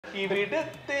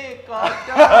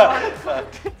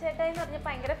ചേട്ടായി പറഞ്ഞ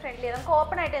ഭയങ്കര ഫ്രണ്ട്ലി, നമുക്ക്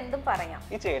ഓപ്പൺ ആയിട്ട് എന്തും പറയാം.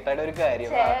 ഈ ചേട്ടായുടെ ഒരു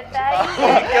കാര്യം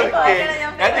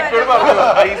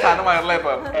ഈ സാധനം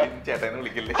വയറിലായപ്പോ ചേട്ടായിന്ന്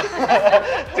വിളിക്കില്ലേ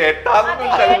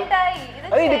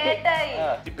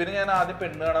ചിപ്പിന് ഞാൻ ആദ്യം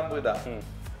പെണ്ണ് കാണാൻ പോയതാ.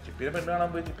 ചിപ്പിനെ പെണ്ണ് കാണാൻ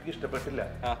പോയി, ചിപ്പിക്ക് ഇഷ്ടപ്പെട്ടില്ല.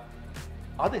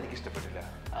 അതെനിക്ക് ഇഷ്ടപ്പെട്ടില്ല.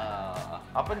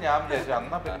 അപ്പൊ ഞാൻ വിചാരിച്ചു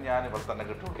എന്നാ പിന്നെ ഞാൻ ഇവിടെ തന്നെ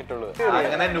കിട്ടുള്ളൂ.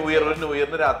 അങ്ങനെ ന്യൂ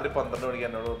ഇയറിന് രാത്രി 12 മണിക്ക്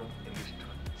എന്നോട് എനിക്ക് ഇഷ്ടം.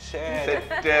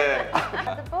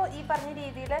 അതിപ്പോ ഈ പറഞ്ഞ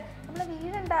രീതിയില് നമ്മള്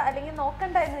വീഴണ്ട അല്ലെങ്കിൽ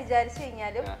നോക്കണ്ട എന്ന് വിചാരിച്ചു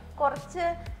കഴിഞ്ഞാലും കുറച്ച്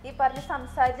ഈ പറഞ്ഞ്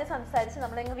സംസാരിച്ച്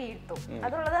നമ്മളെങ്ങ് വീഴ്ത്തും.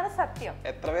 അതുള്ളതാണ് സത്യം.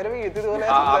 എത്ര പേര് വീഴ്ത്തിയതുപോലെ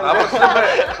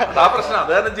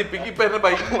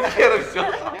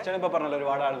പറഞ്ഞല്ലോ,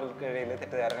 ഒരുപാട് ആളുകൾക്കിടയിൽ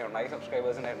തെറ്റിദ്ധാരണ ഉണ്ടായി,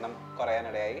 സബ്സ്ക്രൈബേഴ്സിന്റെ എണ്ണം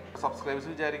കുറയാനിടയായി. സബ്സ്ക്രൈബേഴ്സ്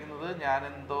വിചാരിക്കുന്നത് ഞാൻ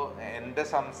എന്തോ എന്റെ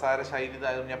സംസാര ശൈലി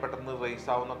ഞാൻ പെട്ടെന്ന് റേസ്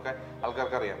ആവുന്നൊക്കെ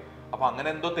ആൾക്കാർക്ക് അറിയാം. അപ്പൊ അങ്ങനെ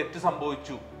എന്തോ തെറ്റ്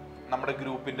സംഭവിച്ചു നമ്മുടെ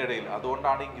ഗ്രൂപ്പിന്റെ ഇടയിൽ,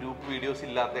 അതുകൊണ്ടാണ് ഈ ഗ്രൂപ്പ് വീഡിയോസ്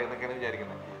ഇല്ലാത്ത എന്നൊക്കെയാണ്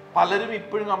വിചാരിക്കുന്നത്. പലരും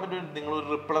ഇപ്പോഴും കമന്റ് നിങ്ങൾ ഒരു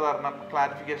റിപ്ലൈ തരണം,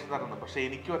 ക്ലാരിഫിക്കേഷൻ തരണം. പക്ഷെ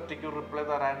എനിക്ക് ഒറ്റയ്ക്ക് ഒരു റിപ്ലൈ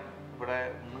തരാൻ ഇവിടെ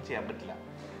ഒന്നും ചെയ്യാൻ പറ്റില്ല.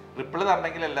 റിപ്ലൈ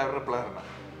തരണമെങ്കിൽ എല്ലാവരും റിപ്ലൈ തരണം,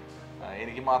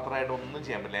 എനിക്ക് മാത്രമായിട്ട് ഒന്നും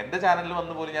ചെയ്യാൻ പറ്റില്ല. എന്റെ ചാനലിൽ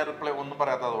വന്ന് പോലും ഞാൻ റിപ്ലൈ ഒന്നും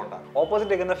പറയാത്തത് കൊണ്ടാണ്.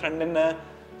 ഓപ്പോസിറ്റ് നിൽക്കുന്ന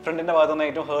ഫ്രണ്ടിന്റെ ഭാഗത്തുനിന്ന്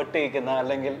ഏറ്റവും ഹേർട്ട് ചെയ്യിക്കുന്ന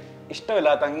അല്ലെങ്കിൽ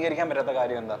ഇഷ്ടമില്ലാത്ത അംഗീകരിക്കാൻ പറ്റാത്ത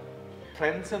കാര്യം എന്താ?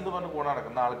 ഫ്രണ്ട്സ് എന്ന് പറഞ്ഞ് കൂടെ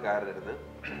നടക്കുന്ന ആൾക്കാരുടെ അടുത്ത്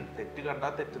തെറ്റ്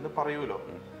കണ്ടാൽ തെറ്റെന്ന് പറയൂലോ.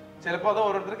 ചിലപ്പോൾ അത്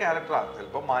ഓരോരുത്തർ ക്യാരക്ടറാണ്.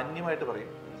 ചിലപ്പോൾ മാന്യമായിട്ട് പറയും,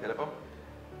 ചിലപ്പം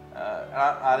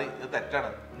ഇത് തെറ്റാണ്,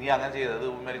 നീ അങ്ങനെ ചെയ്തത്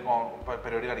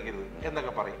പരിപാടി കാണിക്കരുത്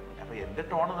എന്നൊക്കെ പറയും. അപ്പൊ എന്റെ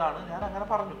ടോൺ ഇതാണ്, ഞാൻ അങ്ങനെ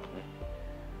പറഞ്ഞു.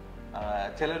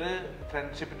 ചിലര്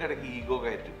ഫ്രണ്ട്ഷിപ്പിന്റെ ഇടയ്ക്ക് ഈഗോ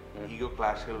കയറ്റും, ഈഗോ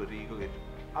ക്ലാഷുകൾ വരും, ഈഗോ കയറ്റും.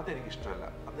 അതെനിക്ക് ഇഷ്ടമല്ല.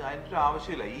 അത് അതിൻ്റെ ഒരു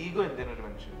ആവശ്യമില്ല. ഈഗോ എന്തിനാ ഒരു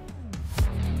മനുഷ്യൻ?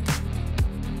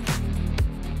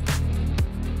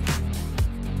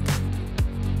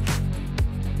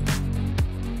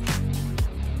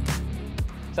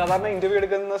 സാധാരണ ഇന്റർവ്യൂ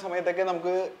എടുക്കുന്ന സമയത്തൊക്കെ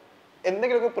നമുക്ക്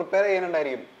എന്തെങ്കിലുമൊക്കെ പ്രിപ്പയർ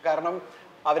ചെയ്യാനുണ്ടായിരിക്കും. കാരണം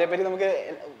അവരെ പറ്റി നമുക്ക്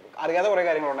അറിയാത്ത കുറെ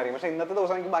കാര്യങ്ങളുണ്ടായിരിക്കും. പക്ഷെ ഇന്നത്തെ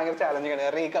ദിവസം എനിക്ക് ഭയങ്കര ചാലഞ്ചിങ് ആണ്.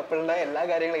 കാരണം ഈ കപ്പിളിന്റെ എല്ലാ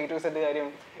കാര്യങ്ങളും A to Z കാര്യം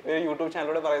ഒരു യൂട്യൂബ്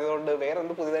ചാനലിലൂടെ പറയുന്നതുകൊണ്ട് വേറെ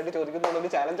എന്ത് പുതിയതായിട്ട് ചോദിക്കുന്നുള്ളത്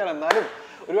ചാലഞ്ചാണ്. എന്നാലും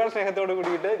ഒരുപാട് സ്നേഹത്തോട്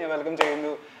കൂടിയിട്ട് ഞാൻ വെൽക്കം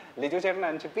ചെയ്യുന്നു ലിജോ ചേട്ടൻ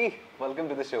and Chippi. Welcome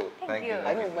to the show.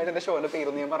 എന്റെ ഷോന്റെ പേര്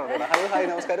ഞാൻ പറഞ്ഞിട്ടുണ്ട്. ഹലോ ഹായ്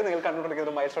നമസ്കാരം. നിങ്ങൾ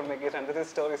കണ്ടുകൊണ്ടിരിക്കുന്നത് milestone makers and this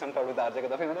stories untold with R J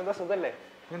Gaddafi. എന്താ സുഖല്ലേ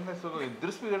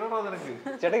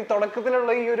ചേട്ടാ? ഈ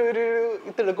തുടക്കത്തിലുള്ള ഈ ഒരു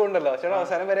ഇതെടുക്കുന്നുണ്ടല്ലോ ചേട്ടാ,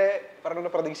 അവസാനം വരെ പറഞ്ഞ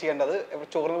പ്രതീക്ഷിക്കേണ്ടത്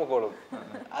ചോറിന് പൊക്കോളും.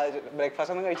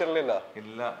 ബ്രേക്ക്ഫാസ്റ്റ് ഒന്നും കഴിച്ചിട്ടില്ലല്ലോ?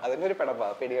 ഇല്ല. അതിന്റെ ഒരു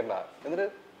പേടിക്കണ്ട. എന്നിട്ട്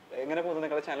എങ്ങനെ പോകുന്നു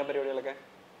നിങ്ങളുടെ ചാനൽ പരിപാടികളൊക്കെ?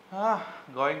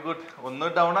 Going good. ഒന്ന്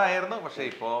ഡൗൺ ആയിരുന്നു, പക്ഷെ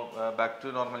ഇപ്പോ ബാക്ക് ടു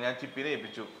നോർമൽ. ഞാൻ ചിപ്പിനെ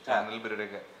ഏൽപ്പിച്ചു ചാനൽ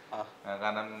പരിപാടിയൊക്കെ.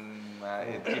 കാരണം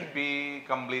ചിപ്പി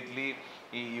കംപ്ലീറ്റ്ലി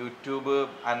ഈ യൂട്യൂബ്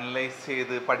അനലൈസ്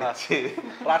ചെയ്ത് പഠിച്ച്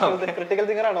ക്രിട്ടിക്കൽ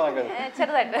തിങ്കർ ആണോ?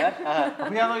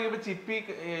 അപ്പൊ ഞാൻ നോക്കിയപ്പോ ചിപ്പി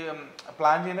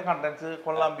പ്ലാൻ ചെയ്യുന്ന കണ്ടന്റ്സ്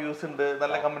കൊള്ളാം, വ്യൂസ് ഉണ്ട്,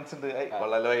 നല്ല കമന്റ്സ് ഉണ്ട്,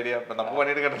 കൊള്ളാലോ ഐഡിയ. അപ്പൊ നമുക്ക്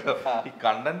പണിയെടുക്കണ്ടല്ലോ. ഈ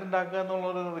കണ്ടന്റ് ഉണ്ടാക്കുക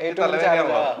എന്നുള്ളൊരു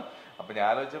തലവേദനയാണല്ലോ. അപ്പൊ ഞാൻ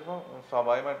ആലോചിച്ചപ്പോ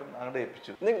സ്വാഭാവികമായിട്ടും അങ്ങോട്ട്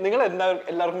ഏൽപ്പിച്ചു. നിങ്ങൾ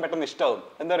എല്ലാവർക്കും പെട്ടെന്ന് ഇഷ്ടമാവും.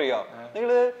 എന്താ അറിയോ,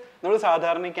 നമ്മൾ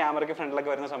സാധാരണ ഈ ക്യാമറയ്ക്ക്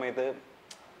ഫ്രണ്ടിലൊക്കെ വരുന്ന സമയത്ത്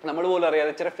നമ്മൾ പോലും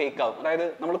അറിയാതെ ഇച്ചിരി ഫേക്ക് ആവും. അതായത്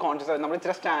നമ്മൾ കോൺഷ്യസ് ആവും, നമ്മൾ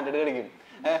ഇച്ചിരി സ്റ്റാൻഡേർഡ് കളിക്കും.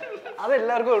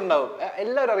 അതെല്ലാവർക്കും ഉണ്ടാവും,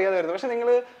 എല്ലാവരും അറിയാതെ വരുന്നത്. പക്ഷെ നിങ്ങൾ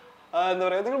എന്താ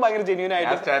പറയാ, നിങ്ങൾ ഭയങ്കര ജെന്യൂൻ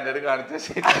ആയിട്ട് സ്റ്റാൻഡേർഡ് കാണിച്ച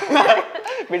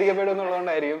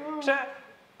പിടിക്കപ്പെടുന്നുള്ളതുകൊണ്ടായിരിക്കും. പക്ഷെ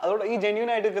അതുകൊണ്ട് ഈ ജെന്യൂൻ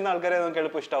ആയിട്ട് നിൽക്കുന്ന ആൾക്കാരെ നമുക്ക്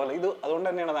എളുപ്പം ഇഷ്ടാവില്ല. ഇത് അതുകൊണ്ട്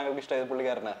തന്നെയാണ് താങ്കൾക്ക് ഇഷ്ടമായത്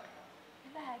പുള്ളിക്കാരന്?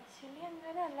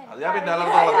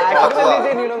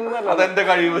 അതെന്റെ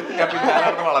കഴിവ്, ഞാൻ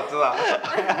പിന്നാലെ വളച്ചതാ.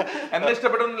 എന്നെ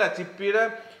ഇഷ്ടപ്പെട്ടൊന്നുമില്ല.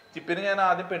 ചിപ്പിനെ ഞാൻ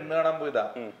ആദ്യം പെണ്ണ് കാണാൻ പോയതാ.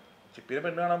 ചിപ്പിനെ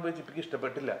പെണ്ണ് കാണാൻ പോയി, ചിപ്പിക്ക്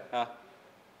ഇഷ്ടപ്പെട്ടില്ല.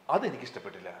 അതെനിക്ക്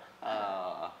ഇഷ്ടപ്പെട്ടില്ല.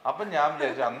 അപ്പൊ ഞാൻ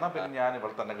വിചാരിച്ചു എന്നാ പിന്നെ ഞാൻ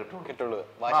ഇവിടെ തന്നെ കിട്ടുള്ളൂ.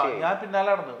 ഞാൻ പിന്നാലെ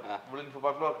നടന്നു. ഇവിടെ ഇൻഫോ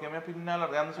പാർക്കിൽ വർക്ക് ചെയ്യാൻ പിന്നാലെ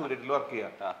നടന്നു. ഞാൻ സൂര്യറ്റിൽ വർക്ക്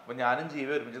ചെയ്യാം. അപ്പൊ ഞാനും ജീവ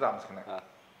ഒരുമിച്ച് താമസിക്കണേ.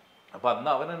 അപ്പൊ അന്ന്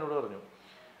അവൻ എന്നോട് പറഞ്ഞു,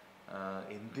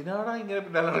 എന്തിനാണ് ഇങ്ങനെ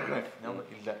പിന്നാലെ നടക്കണേ? ഞാൻ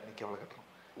ഇല്ല, എനിക്ക് അവളെ കിട്ടണം.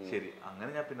 ശരി, അങ്ങനെ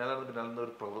ഞാൻ പിന്നാലെ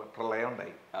ഒരു പ്രളയം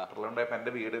ഉണ്ടായപ്പോ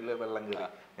എന്റെ വീടിൽ വെള്ളം കയറി.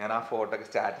 ഞാൻ ആ ഫോട്ടോ ഒക്കെ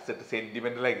സ്റ്റാറ്റസ് ഇട്ട്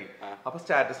സെന്റിമെന്റലാക്കി. അപ്പൊ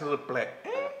സ്റ്റാറ്റസ് റിപ്ലൈ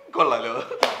കൊള്ളാലോ.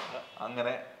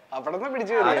 അങ്ങനെ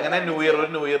ന്യൂ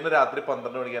ഇയറിന് രാത്രി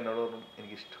 12 മണിക്ക് എന്നോട് പറഞ്ഞു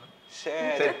എനിക്ക് ഇഷ്ടമാണ്.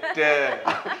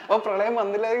 പ്രളയം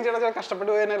വന്നില്ലെങ്കിൽ ചേട്ടാ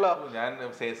കഷ്ടപ്പെട്ടു പോയല്ലോ. ഞാൻ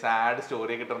സാഡ്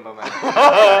സ്റ്റോറി ഒക്കെ ഇട്ടിട്ടുണ്ടെന്ന്.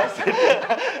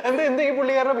 എന്താ ഈ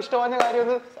പുള്ളിക്കാരനെ ഇഷ്ടമായ കാര്യം?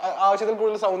 ആവശ്യത്തിൽ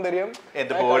കൂടുതൽ സൗന്ദര്യം,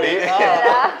 എന്റെ ബോഡി.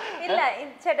 ഇല്ല,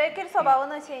 ചേട്ടയ്ക്ക് ഒരു സ്വഭാവം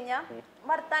എന്ന് വെച്ച് കഴിഞ്ഞാൽ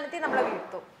വർത്താനത്തിൽ നമ്മളെ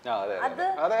വീഴ്ത്തും. അത്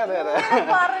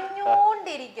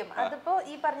പറഞ്ഞോണ്ടിരിക്കും. അതിപ്പോ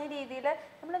ഈ പറഞ്ഞ രീതിയില്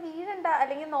നമ്മള് വീഴണ്ട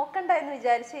അല്ലെങ്കിൽ നോക്കണ്ട എന്ന്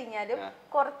വിചാരിച്ചു കഴിഞ്ഞാലും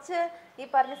കുറച്ച് ഈ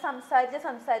പറഞ്ഞ്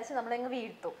സംസാരിച്ച് നമ്മളെങ്ങ്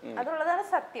വീഴ്ത്തും. അതുള്ളതാണ്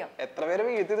സത്യം. എത്ര പേര്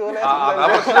വീഴ്ത്തിയതുപോലെ.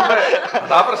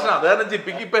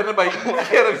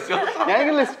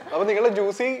 അപ്പൊ നിങ്ങളെ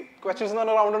ജ്യൂസി ക്വസ്റ്റ്യൻസ് എന്ന്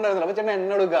പറഞ്ഞ റൗണ്ട് ഉണ്ടായിരുന്നല്ലോ. അപ്പൊ ചേട്ടൻ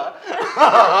എണ്ണ എടുക്കുക.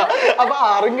 അപ്പൊ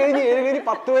 6 കഴിഞ്ഞ് 7 കഴിഞ്ഞ്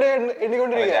 10 വരെ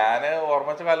എണ്ണിക്കൊണ്ടിരിക്കുക. ഞാൻ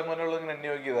ഓർമ്മച്ച കാലം മുതലുള്ള എണ്ണി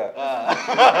നോക്കിയതാ.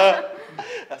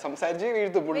 സംസാരിച്ച്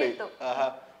വീഴ്ത്തും. പുള്ളി.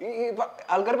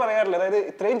 ആൾക്കാർ പറയാറില്ല, അതായത്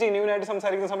ഇത്രയും ജെന്യൂൻ ആയിട്ട്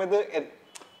സംസാരിക്കുന്ന സമയത്ത്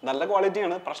നല്ല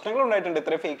ക്വാളിറ്റിയാണ്, പ്രശ്നങ്ങൾ ഉണ്ടായിട്ടുണ്ട്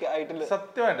ഇത്രയും ഫേക്ക് ആയിട്ടില്ല.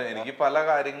 സത്യമായിട്ട് എനിക്ക് പല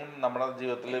കാര്യങ്ങളും നമ്മുടെ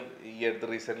ജീവിതത്തിൽ ഈ അടുത്ത്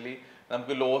റീസെന്റ്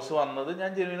നമുക്ക് ലോസ് വന്നത് ഞാൻ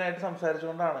ജെന്യൂൻ ആയിട്ട്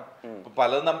സംസാരിച്ചുകൊണ്ടാണ്.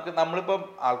 പലതും നമ്മളിപ്പം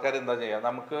ആൾക്കാർ എന്താ ചെയ്യാ,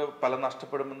 നമുക്ക് പല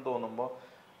നഷ്ടപ്പെടുമെന്ന് തോന്നുമ്പോൾ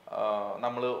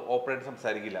നമ്മൾ ഓപ്പണായിട്ട്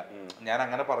സംസാരിക്കില്ല. ഞാൻ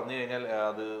അങ്ങനെ പറഞ്ഞു കഴിഞ്ഞാൽ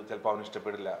അത് ചിലപ്പോൾ അവന്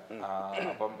ഇഷ്ടപ്പെടില്ല,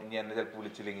 അപ്പം ഇനി എന്നെ ചിലപ്പോൾ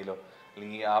വിളിച്ചില്ലെങ്കിലോ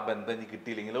അല്ലെങ്കിൽ ആ ബന്ധം ഇനി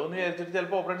കിട്ടിയില്ലെങ്കിലോ എന്ന് വിചാരിച്ചിട്ട്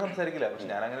ചിലപ്പോൾ ഓപ്പണായിട്ട് സംസാരിക്കില്ല. പക്ഷെ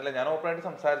ഞാൻ അങ്ങനെയല്ല, ഞാൻ ഓപ്പണായിട്ട്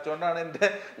സംസാരിച്ചുകൊണ്ടാണ് എൻ്റെ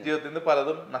ജീവിതത്തിൽ നിന്ന്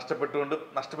പലതും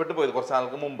നഷ്ടപ്പെട്ടു പോയത് കുറച്ച്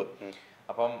നാൾക്ക് മുമ്പ്.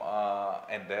 അപ്പം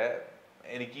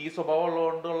എനിക്ക് ഈ സ്വഭാവം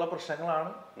ഉള്ളതുകൊണ്ടുള്ള പ്രശ്നങ്ങളാണ്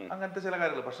അങ്ങനത്തെ ചില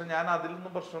കാര്യങ്ങൾ. പക്ഷെ ഞാൻ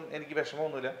അതിലൊന്നും പ്രശ്നം, എനിക്ക്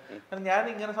വിഷമമൊന്നുമില്ല. കാരണം ഞാൻ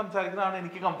ഇങ്ങനെ സംസാരിക്കുന്നതാണ്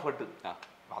എനിക്ക് കംഫർട്ട്.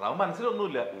 അതാവും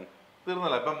മനസ്സിലൊന്നുമില്ല,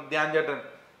 തീർന്നല്ല. ഇപ്പം ധ്യാൻ ചേട്ടൻ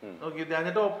നോക്കി, ധ്യാൻ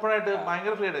ചേട്ടൻ ഓപ്പൺ ആയിട്ട്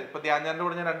ഭയങ്കര ഫ്രീ ആയിട്ട്. ഇപ്പൊ ധ്യാൻ ചേട്ടൻ്റെ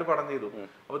കൂടെ ഞാൻ 2 പടം ചെയ്തു.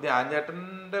 അപ്പൊ ധ്യാൻ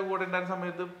ചേട്ടന്റെ കൂടെ ഉണ്ടായിരുന്ന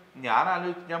സമയത്ത്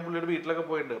ഞാൻ പുള്ളിയുടെ വീട്ടിലൊക്കെ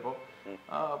പോയിട്ടുണ്ട്. അപ്പൊ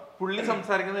പുള്ളി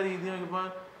സംസാരിക്കുന്ന രീതി നോക്കിയപ്പോ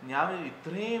ഞാൻ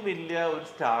ഇത്രയും വലിയ ഒരു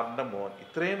സ്റ്റാറിന്റെ മോൻ,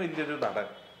 ഇത്രയും വലിയൊരു നടൻ,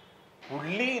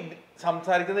 പുള്ളി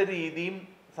സംസാരിക്കുന്ന രീതിയും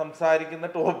സംസാരിക്കുന്ന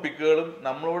ടോപ്പിക്കുകളും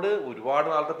നമ്മളോട് ഒരുപാട്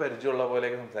നാളത്തെ പരിചയമുള്ള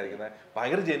പോലെയൊക്കെ സംസാരിക്കുന്നത്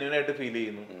ഭയങ്കര ജെന്യൂൻ ആയിട്ട് ഫീൽ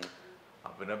ചെയ്യുന്നു.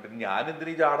 പിന്നെ ഞാൻ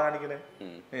എന്തിനീ ജാടാണിക്കണേ,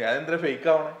 ഞാൻ എന്തിനാ ഫേക്ക്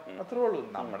ആവണേ, അത്രേ ഉള്ളൂ.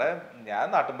 ഞാൻ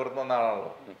നാട്ടിൻപുറത്ത് വന്ന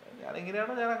ആളാണല്ലോ, ഞാൻ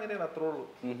എങ്ങനെയാണോ ഞാൻ അങ്ങനെയാണ്, അത്രേ ഉള്ളൂ.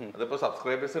 അതിപ്പോ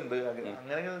സബ്സ്ക്രൈബേഴ്സ് ഉണ്ട്,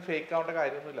 അങ്ങനെ ഫേക്ക് ആവേണ്ട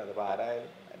കാര്യമൊന്നുമില്ല. അതിപ്പോ ആരായാലും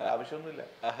അതിന്റെ ആവശ്യമൊന്നുമില്ല,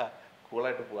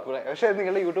 കൂളായിട്ട് പോവാം. പക്ഷെ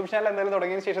നിങ്ങളുടെ യൂട്യൂബ് ചാനൽ എന്തായാലും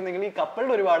തുടങ്ങിയതിന് ശേഷം നിങ്ങൾ ഈ കപ്പിളിൽ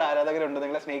ഒരുപാട് ആരാധകരുണ്ട്,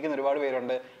 നിങ്ങളെ സ്നേഹിക്കുന്ന ഒരുപാട്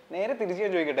പേരുണ്ട്. നേരെ തിരിച്ചു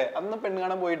ഞാൻ ചോദിക്കട്ടെ, അന്ന് പെണ്ണ്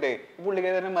കാണാൻ പോയിട്ടേ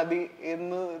പുള്ളിക്കാരനെ മതി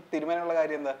എന്ന് തീരുമാനമുള്ള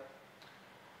കാര്യം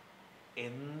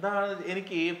എന്താണ്?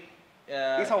 എനിക്ക്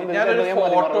ഞാനൊരു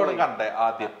ഫോട്ടോ കണ്ടേ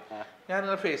ആദ്യം. ഞാൻ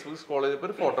ഫേസ്ബുക്ക് സ്ക്രോൾ ചെയ്തപ്പോ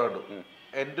ഒരു ഫോട്ടോ കണ്ടു,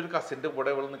 എൻ്റെ ഒരു കസിന്റെ കൂടെ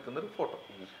ഇവിടെ നിൽക്കുന്ന ഒരു ഫോട്ടോ.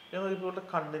 ഞാൻ ഇവളുടെ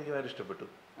കണ്ണ് എനിക്ക് ഭയങ്കര ഇഷ്ടപ്പെട്ടു.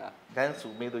 ഞാൻ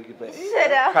സൂം ചെയ്ത് നോക്കിയപ്പോ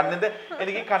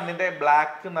എനിക്ക് കണ്ണിന്റെ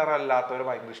ബ്ലാക്ക് നിറം അല്ലാത്തവരെ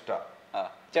ഭയങ്കര ഇഷ്ടമാണ്.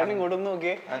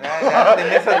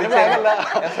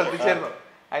 ഞാൻ ശ്രദ്ധിച്ചായിരുന്നു,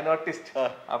 ഐ നോട്ടിസ്ഡ്.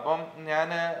 അപ്പം ഞാൻ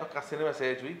കസിന് മെസ്സേജ്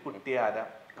അയച്ചു, ഈ കുട്ടി ആരാ,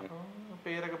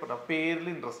 പേരൊക്കെ പറഞ്ഞു. പേരിൽ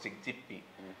ഇൻട്രസ്റ്റിംഗ്, ചിപ്പി.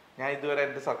 ഞാൻ ഇതുവരെ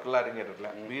എന്റെ സർക്കിളിൽ ആരും കേട്ടിട്ടില്ല.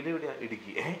 വീട് എവിടെയാ?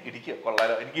 ഇടുക്കി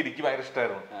കൊള്ളാലോ, എനിക്ക് ഇടുക്കി ഭയങ്കര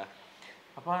ഇഷ്ടമായിരുന്നു.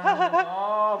 അപ്പൊ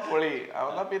പൊളി,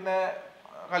 എന്നാ പിന്നെ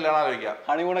കല്യാണം ആലോചിക്കാം,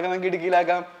 ഹണിമൂണൊക്കെ നമുക്ക്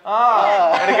ഇടുക്കിയിലാക്കാം,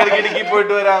 ഇടുക്കി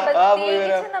പോയിട്ട് വരാം.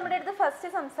 നമ്മുടെ അടുത്ത് ഫസ്റ്റ്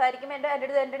സംസാരിക്കുമ്പോ എന്റെ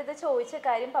അടുത്ത് ചോദിച്ച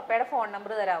കാര്യം പപ്പയുടെ ഫോൺ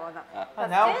നമ്പർ തരാമോന്നാ.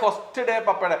 ഞാൻ ഫസ്റ്റ് ഡേ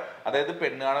പപ്പയുടെ, അതായത്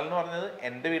പെണ്ണ് കാണൽ എന്ന് പറഞ്ഞത്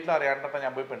എന്റെ വീട്ടിൽ അറിയാണ്ടാ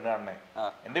ഞാൻ പോയി പെണ്ണ് കാണണേ.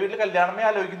 എന്റെ വീട്ടിൽ കല്യാണമേ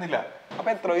ആലോചിക്കുന്നില്ല. അപ്പൊ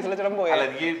എത്ര വയസ്സിലും പോയി? അല്ല,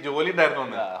 എനിക്ക് ജോലി ഉണ്ടായിരുന്നു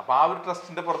ഒന്ന്. അപ്പൊ ആ ഒരു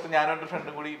ട്രസ്റ്റിന്റെ പുറത്ത് ഞാനും എന്റെ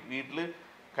ഫ്രണ്ടും കൂടി വീട്ടില്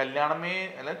കല്യാണമേ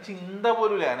അല്ല ചിന്ത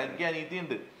പോലും ഇല്ല. എനിക്ക്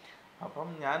അനീതിയുണ്ട്. അപ്പം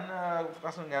ഞാൻ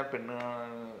പെണ്ണ്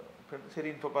ശരി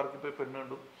ഇൻഫോ പാർക്കിൽ പോയി പെണ്ണ്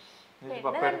കണ്ടു.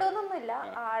 കണ്ടോന്നൊന്നുമില്ല,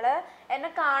 ആള് എന്നെ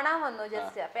കാണാൻ വന്നു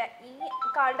ജസ്റ്റ്. അപ്പൊ ഈ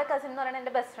ആളുടെ കസിൻ എന്ന് പറയുന്നത്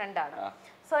എന്റെ ബെസ്റ്റ് ഫ്രണ്ട് ആണ്.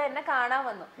 സോ എന്നെ കാണാൻ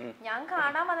വന്നു. ഞാൻ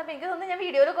കാണാൻ വന്നപ്പോ എനിക്ക് തോന്നുന്നു, ഞാൻ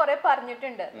വീഡിയോയിൽ കുറെ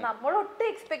പറഞ്ഞിട്ടുണ്ട്, നമ്മൾ ഒട്ടും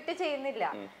എക്സ്പെക്ട് ചെയ്യുന്നില്ല.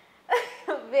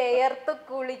 വേർത്ത്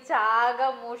കുളിച്ചാകെ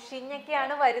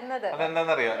മുഷിഞ്ഞൊക്കെയാണ് വരുന്നത്.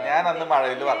 അതെന്താന്നറിയോ, ഞാൻ അന്ന്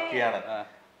മഴയിൽ വർക്ക് ചെയ്യാണ്.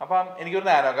 അപ്പം എനിക്കൊരു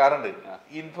നാനോ കാറുണ്ട്.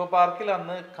 ഇൻഫോ പാർക്കിൽ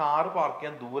അന്ന് കാറ് പാർക്ക്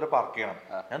ചെയ്യാൻ ദൂരെ പാർക്ക് ചെയ്യണം.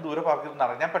 ഞാൻ ദൂരെ പാർക്ക്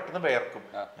ചെയ്ത് ഞാൻ പെട്ടെന്ന് വേർക്കും.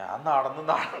 ഞാൻ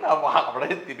നടന്ന് അവിടെ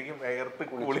എത്തിയിരിക്കും, വേർത്ത്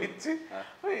കുളിച്ച്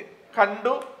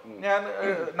കണ്ടു. ഞാൻ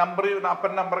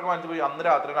അപ്പൻ നമ്പറൊക്കെ വാങ്ങിച്ചു പോയി. അന്ന്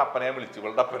രാത്രി അപ്പനെ വിളിച്ചു,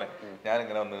 ഇവളുടെ അപ്പനെ. ഞാൻ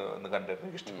ഇങ്ങനെ ഒന്ന് കണ്ടിട്ട്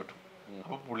എനിക്ക് ഇഷ്ടപ്പെട്ടു.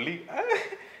 അപ്പൊ പുള്ളി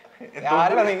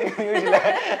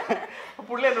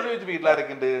എന്നോട് ചോദിച്ചു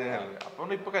വീട്ടിലാരൊക്കെ ഉണ്ട്. അപ്പൊ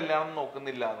ഇപ്പൊ കല്യാണം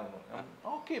നോക്കുന്നില്ല.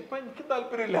 ഓക്കെ, ഇപ്പൊ എനിക്ക്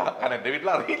താല്പര്യമില്ല, കാരണം എന്റെ വീട്ടിൽ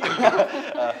അറിയില്ല,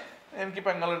 എനിക്ക്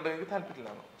പെങ്ങളുണ്ട്, എനിക്ക്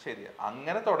താല്പര്യമില്ല. ശരി,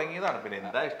 അങ്ങനെ തുടങ്ങിയതാണ്. പിന്നെ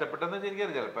എന്താ ഇഷ്ടപ്പെട്ടതെന്ന് വെച്ചാൽ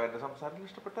എനിക്കറിയാം, ചിലപ്പോ എന്റെ സംസാരത്തിൽ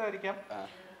ഇഷ്ടപ്പെട്ടായിരിക്കാം.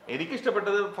 എനിക്ക്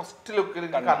ഇഷ്ടപ്പെട്ടത് ഫസ്റ്റ് ലുക്കിൽ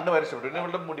കണ്ണ് വരെ ഇഷ്ടപ്പെട്ടു. പിന്നെ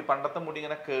ഇവളുടെ മുടി, പണ്ടത്തെ മുടി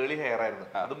ഇങ്ങനെ കേളി ഹെയർ ആയിരുന്നു,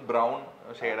 അതും ബ്രൗൺ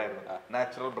ഷെയ്ഡായിരുന്നു,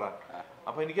 നാച്ചുറൽ ബ്രൗൺ.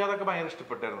 അപ്പൊ എനിക്ക് അതൊക്കെ ഭയങ്കര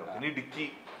ഇഷ്ടപ്പെട്ടായിരുന്നു. പിന്നെ ഇടുക്കി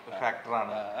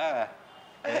ഫാക്ടറാണ്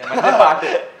പാട്ട്.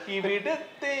 ഇടുക്കി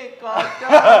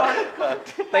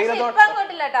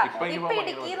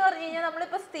എന്ന് പറഞ്ഞു കഴിഞ്ഞാൽ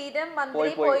നമ്മളിപ്പോ സ്ഥിരം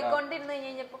മന്ത്ലി പോയിക്കൊണ്ടിരുന്നു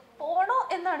കഴിഞ്ഞപ്പോ പോണോ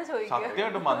എന്നാണ് ചോദിക്കുന്നത്.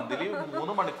 സത്യമായിട്ട് മന്ത്ലി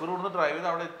 3 മണിക്കൂർ ഇവിടുന്ന് ഡ്രൈവ് ചെയ്ത്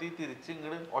അവിടെ എത്തി തിരിച്ച്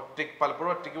ഇങ്ങോട്ട് ഒറ്റയ്ക്ക്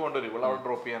പലപ്പോഴും ഒറ്റയ്ക്ക് പോകേണ്ടി വരും. ഇവിടെ അവിടെ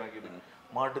ഡ്രോപ്പ് ചെയ്യാനൊക്കെ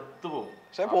മടുത്തു പോകും.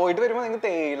 പക്ഷെ പോയിട്ട് വരുമ്പോ നിങ്ങൾക്ക്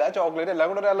തേയില ചോക്ലേറ്റ് എല്ലാം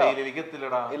കൂടെ തേയിലേക്ക്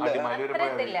എത്തില്ലടാ.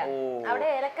 അവിടെ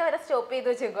ഏലക്ക വരെ സ്റ്റോപ്പ് ചെയ്ത്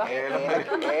വെച്ചേക്കോ.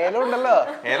 ഏലം ഉണ്ടല്ലോ,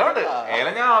 ഏലുണ്ട്.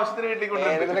 ഏലം ഞാൻ ആവശ്യത്തിന് വീട്ടിൽ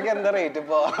കൊണ്ടുവരും. എന്താ റേറ്റ്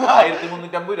ഇപ്പൊ?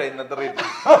 1350 രൂപ ഇന്നത്തെ റേറ്റ്.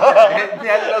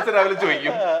 ഞാൻ എല്ലാ ദിവസം രാവിലെ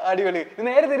ചോദിക്കും. അടിപൊളി.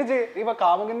 നേരെ തിരിച്ച് ഇപ്പൊ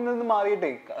കാമുകനിൽ നിന്ന്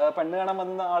മാറിയിട്ടേ, പെണ്ണ് കാണാൻ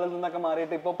വന്ന ആളിൽ നിന്നൊക്കെ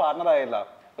മാറിയിട്ട് ഇപ്പൊ പാർട്ണർ ആയല്ല,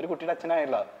 ഒരു കുട്ടിയുടെ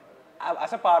അച്ഛനായല്ല.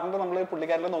 ആസ് എ പാർട്ണർ നമ്മള്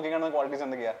പുള്ളിക്കാരിൽ നോക്കി കാണുന്ന ക്വാളിറ്റീസ്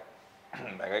എന്തൊക്കെയാ?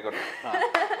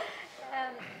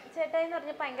 ചേട്ടായി എന്ന്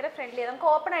പറഞ്ഞാൽ ഭയങ്കര ഫ്രണ്ട്ലി, നമുക്ക്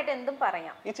ഓപ്പൺ ആയിട്ട് എന്തും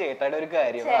പറയാം. ഈ ചേട്ടായുടെ ഒരു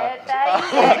കാര്യം,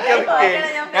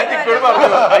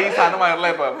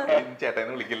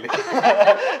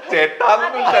 ചേട്ടാന്ന്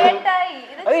വിളിക്കില്ലേ,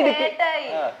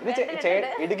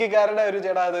 ഇടുക്കിക്കാരുടെ ഒരു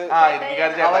ചേട്ടാ, അത്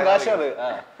അവകാശം. അത്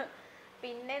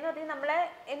പിന്നെ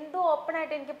എന്തോ ഓപ്പൺ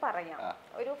ആയിട്ട് എനിക്ക് പറയാം,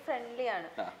 ഒരു ഫ്രണ്ട്ലി ആണ്.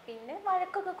 പിന്നെ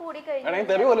വഴക്കൊക്കെ കൂടി കഴിഞ്ഞു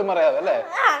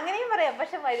അങ്ങനെയും പറയാം,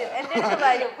 പക്ഷെ വരും എന്റെ അടുത്ത്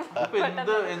വരും.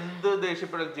 എന്ത്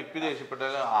ദേഷ്യപ്പെട്ടാലും ചിപ്പി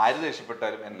ദേഷ്യപ്പെട്ടാലും ആര്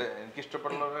ദേഷ്യപ്പെട്ടാലും എനിക്ക്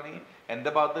ഇഷ്ടപ്പെടുന്നവരാണെങ്കിൽ എന്റെ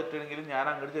ഭാഗത്ത് തെറ്റാണെങ്കിലും ഞാൻ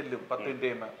അങ്ങോട്ട് ചെല്ലും. 10 മിനിറ്റ്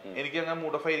കഴിയുമ്പോ എനിക്ക് അങ്ങനെ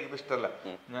മൂഡോഫായി ഇരിക്കുന്നത് ഇഷ്ടമല്ല,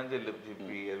 ഞാൻ ചെല്ലും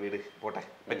ചിപ്പി വീട് പോട്ടെ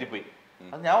പറ്റിപ്പോയി,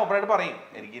 അത് ഞാൻ ഓപ്പണായിട്ട് പറയും.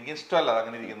 എനിക്ക് ഇഷ്ടമല്ല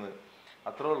അങ്ങനെ ഇരിക്കുന്നത്,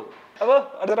 അത്രേ ഉള്ളൂ. അപ്പൊ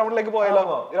അടുത്ത റൗണ്ടിലേക്ക് പോയാലോ?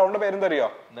 ഈ റൗണ്ടിന്റെ പേരെന്താ അറിയോ?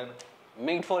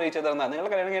 Made for each other. നിങ്ങൾ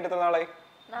കല്യാണം കഴിഞ്ഞിട്ട് എത്ര നാളായി?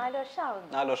 4 വർഷം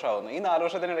ആവുന്നു. ഈ 4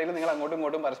 വർഷത്തിനിടയിൽ നിങ്ങൾ അങ്ങോട്ടും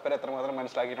ഇങ്ങോട്ടും പരസ്പരം എത്രമാത്രം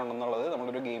മനസ്സിലാക്കിയിട്ടുണ്ടെന്നുള്ളത്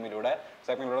നമ്മളൊരു ഗെയിമിലൂടെ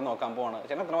സെഗ്മെന്റിലൂടെ നോക്കാൻ പോവാണ്.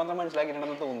 ചേട്ടൻ എത്രമാത്രം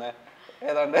മനസ്സിലാക്കിയിട്ടുണ്ടെന്ന് തോന്നുന്നത്?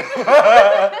 ഏതാണ്ട്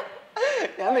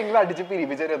ഞാൻ നിങ്ങളെ അടിച്ച്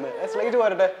പിരിപ്പിച്ചു സ്ലൈറ്റ്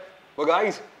പോരട്ടെ.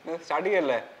 സ്റ്റാർട്ട്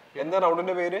ചെയ്യല്ലേ? എന്താ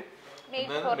റൗണ്ടിന്റെ പേര്?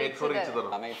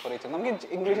 നമുക്ക്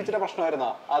ഇംഗ്ലീഷ് ഇച്ചിരി പ്രശ്നമായിരുന്നോ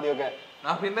ആദ്യമൊക്കെ?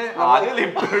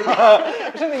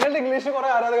 പക്ഷെ നിങ്ങളുടെ ഇംഗ്ലീഷിൽ കുറെ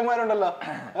ആരാധകന്മാരുണ്ടല്ലോ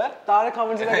താഴെ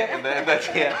കമന്റ്സിലൊക്കെ.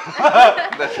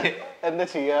 എന്താ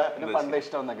ചെയ്യാ, പണ്ട്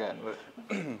ഇഷ്ടം എന്നൊക്കെ.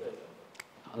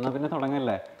 എന്നാ പിന്നെ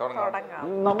തുടങ്ങല്ലേ?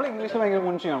 നമ്മൾ ഇംഗ്ലീഷ് ഭയങ്കര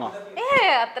മുൻഷിയാണോ?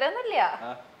 അത്രയൊന്നുമില്ല,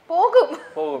 പോകും.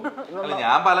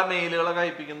 ഞാൻ പല മെയിലുകളൊക്കെ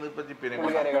അയപ്പിക്കുന്നത് ഇപ്പൊ ചിപ്പിനെ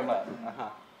കണ്ട.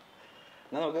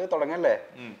 എന്നാ നമുക്ക് തുടങ്ങല്ലേ?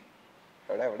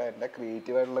 എവിടെ എന്റെ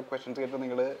ക്രിയേറ്റീവ് ആയിട്ടുള്ള ക്വസ്റ്റ്യൻസ് കേട്ട്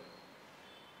നിങ്ങള്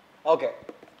ഓക്കെ.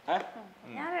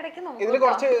 ഇതിൽ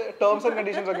കുറച്ച് ടേംസ് ആൻഡ്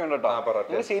കണ്ടീഷൻസ് ഒക്കെ ഉണ്ട് കേട്ടോ.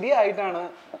 നിങ്ങൾ ശരിയായിട്ടാണ്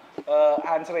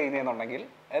ആൻസർ ചെയ്യുന്നതെന്നുണ്ടെങ്കിൽ,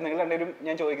 നിങ്ങൾ രണ്ടുപേരും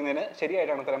ഞാൻ ചോദിക്കുന്നതിന്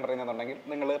ശരിയായിട്ടാണ് ഉത്തരം പറയുന്നതെന്നുണ്ടെങ്കിൽ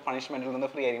നിങ്ങൾ പണിഷ്മെന്റിൽ നിന്ന്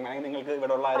ഫ്രീ ആയിരിക്കും. അല്ലെങ്കിൽ നിങ്ങൾക്ക്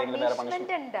ഇവിടെ ഉള്ള ആരെങ്കിലും വേറെ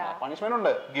പണിഷ്മെന്റ്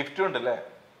ഉണ്ട്. ഗിഫ്റ്റ് ഉണ്ട് അല്ലേ?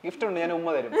 ഗിഫ്റ്റ് ഉണ്ട്, ഞാൻ ഉമ്മ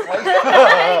തരും.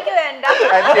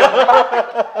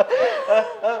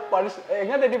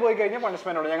 എങ്ങനെ തെറ്റിപ്പോയി കഴിഞ്ഞാൽ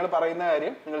പണിഷ്മെന്റ് ഉണ്ട്. ഞങ്ങൾ പറയുന്ന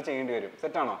കാര്യം നിങ്ങൾ ചെയ്യേണ്ടി വരും.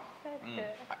 സെറ്റാണോ?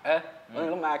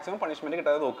 നിങ്ങൾ മാക്സിമം പണിഷ്മെന്റ്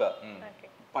കിട്ടാതെ നോക്കുക,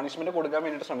 പണിഷ്മെന്റ് കൊടുക്കാൻ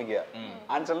വേണ്ടിട്ട് ശ്രമിക്കുക.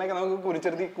 ആൻസറിനൊക്കെ നമുക്ക്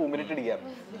കുരിച്ചെടുത്തി കൂമ്പിലിട്ടിടിക്കാം.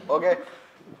 ഓക്കെ,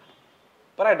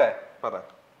 പറയട്ടെ?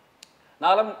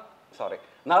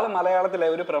 നാളെ മലയാളത്തിലെ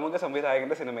ഒരു പ്രമുഖ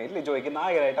സംവിധായകന്റെ സിനിമയിൽ ലിജോയ്ക്ക്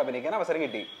നായകനായിട്ട് അഭിനയിക്കാൻ അവസരം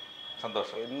കിട്ടി.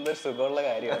 സന്തോഷം. എന്തൊരു സുഖമുള്ള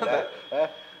കാര്യമല്ലേ?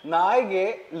 നായികയെ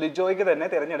ലിജോയ്ക്ക് തന്നെ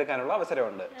തിരഞ്ഞെടുക്കാനുള്ള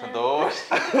അവസരമുണ്ട്.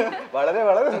 വളരെ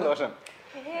വളരെ സന്തോഷം.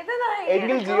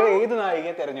 എങ്കിൽ ജിയോ ഏത്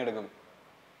നായികയെ തിരഞ്ഞെടുക്കും?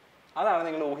 അതാണ്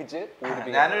നിങ്ങൾ ഊഹിച്ച്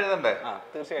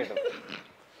തീർച്ചയായിട്ടും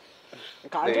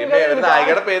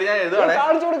നായികയുടെ പേര് ഞാൻ എഴുതുകയാണ്.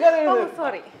 കാണിച്ചു കൊടുക്കാതെ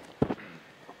സോറി.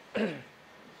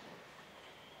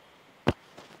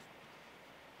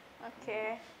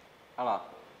 ആണോ?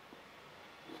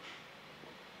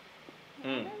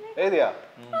 എഴുതിയാ?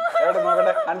 എവിടെ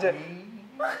നോക്കട്ടെ. അഞ്ച്.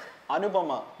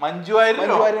 അനുപമ. മഞ്ജു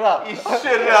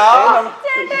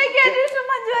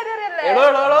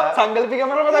സങ്കല്പിക്കാൻ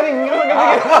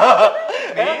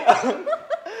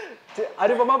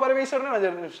അനുപമ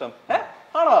പരമേശ്വരനാണ് ഇഷ്ടം?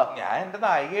 ആണോ? ഞാൻ എന്റെ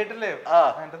നായികയായിട്ടല്ലേ,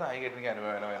 എന്റെ നായികയായിട്ട് എനിക്ക്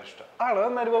അനുപമ ഇഷ്ടം. ആണോ?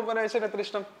 അനുപമ പരമേശ്വരൻ എത്ര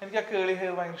ഇഷ്ടം? എനിക്ക് ആ കേളി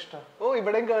ഹെയർ ഭയങ്കര ഇഷ്ടം. ഓ,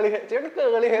 ഇവിടെയും കേളി ഹെയർ. ചേട്ടൻ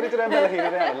കേളി ഹെയർ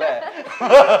ബലഹീനതയാണല്ലേ?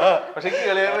 പക്ഷെ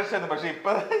കേളി ഹെയർ ഇഷ്ടം. പക്ഷെ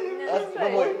ഇപ്പൊ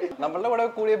നമ്മളുടെ കൂടെ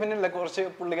കൂടിയ പിന്നെ കുറച്ച്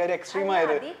പുള്ളിക്കാരി എക്സ്ട്രീം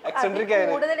ആയത്, എക്സെൻട്രിക്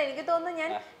ആയത്. കൂടുതൽ എനിക്ക് തോന്നുന്നു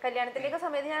ഞാൻ കല്യാണത്തിലേക്ക്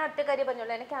സമയത്ത് ഞാൻ ഒറ്റ കാര്യം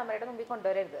പറഞ്ഞോളൂ, എന്നെ ക്യാമറയുടെ മുമ്പിൽ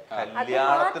കൊണ്ടുവരരുത്.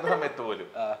 കല്യാണത്തിന്റെ സമയത്ത് പോലും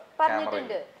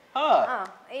പറഞ്ഞിട്ടുണ്ട്.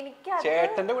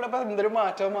 ചേട്ടന്റെ കൂടെ എന്തൊരു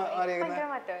മാറ്റം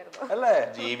അല്ലേ?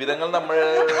 ജീവിതങ്ങൾ നമ്മൾ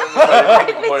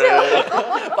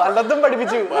പലതും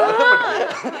പഠിപ്പിച്ചു.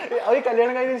 അവർ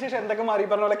കല്യാണം കഴിഞ്ഞതിന് ശേഷം എന്തൊക്കെ മാറി?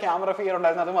 പറഞ്ഞ പോലെ ക്യാമറ ഫിയർ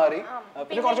ഉണ്ടായിരുന്നു, അത് മാറി.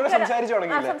 പിന്നെ കുറച്ചുകൂടെ സംസാരിച്ചു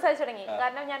തുടങ്ങി.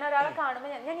 കാരണം ഞാൻ ഒരാളെ കാണുമ്പോൾ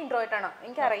ഞാൻ ഇൻട്രോവേർട്ട് ആണ്,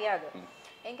 എനിക്കറിയാതെ.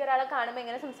 എനിക്ക് ഒരാളെ കാണുമ്പോ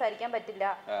എങ്ങനെ സംസാരിക്കാൻ പറ്റില്ല,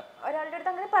 ഒരാളുടെ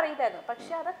അടുത്ത് അങ്ങനെ പറയില്ലായിരുന്നു.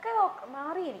 പക്ഷെ അതൊക്കെ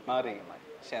മാറി.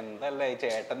 പക്ഷെ എന്തല്ലേ,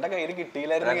 ചേട്ടന്റെ കയ്യിൽ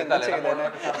കിട്ടിയില്ലായിരുന്നു എന്താ ചെയ്തേനെ?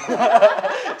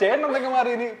 ചേട്ടൻ എന്തൊക്കെ മാറി?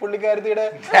 ഇനി പുള്ളിക്കാരത്തിയുടെ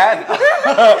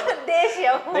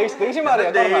ദേഷ്യം മാറിയ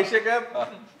ദേഷ്യമൊക്കെ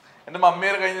എന്റെ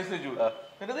മമ്മിയെ കഴിഞ്ഞ ചോദിച്ചു,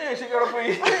 എന്റെ ദേഷ്യമൊക്കെ അവിടെ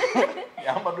പോയി.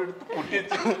 ഞാൻ പറഞ്ഞെടുത്ത് കൂട്ടി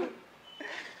വെച്ചു.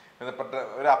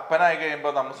 ഒരു അപ്പനായി കഴിയുമ്പോ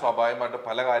നമ്മൾ സ്വാഭാവികമായിട്ട്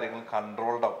പല കാര്യങ്ങളും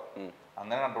കൺട്രോൾഡ് ആവും.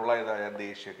 അങ്ങനെ കൺട്രോൾ ആയതായ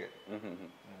ദേഷ്യമൊക്കെ.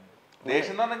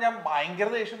 ദേഷ്യം എന്ന് പറഞ്ഞാൽ ഞാൻ ഭയങ്കര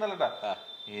ദേഷ്യം എന്നല്ലട്ടാ,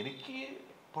 എനിക്ക്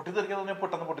പൊട്ടിത്തെറിക്കാൻ തോന്നിയാൽ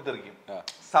പെട്ടെന്ന് പൊട്ടിത്തെറിക്കും.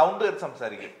 സൗണ്ട് കേട്ട്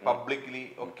സംസാരിക്കും പബ്ലിക്കലി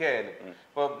ഒക്കെ ആയാലും.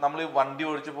 ഇപ്പൊ നമ്മൾ വണ്ടി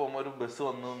ഓടിച്ച് പോകുമ്പോ ഒരു ബസ്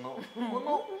വന്നു ഒന്ന്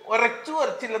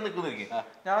ഒരച്ചില്ലെന്ന് നിൽക്കുന്നിരിക്കും,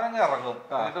 ഞാനങ്ങ് ഇറങ്ങും.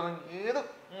 ഏത്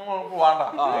വേണ്ട,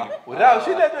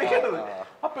 ഒരാവശ്യമില്ല ചോദിക്കേണ്ടത്.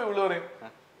 അപ്പൊ ഇവള് പറയും,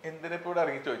 എന്തിനാ ഇപ്പൊ ഇവിടെ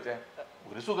ഇറങ്ങി ചോദിച്ചേ?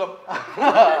 ഒരു സുഖം.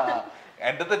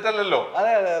 എന്റെ തെറ്റല്ലല്ലോ,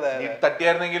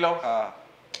 തട്ടിയായിരുന്നെങ്കിലോ.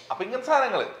 അപ്പൊ ഇങ്ങനത്തെ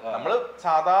സാധനങ്ങള് നമ്മള്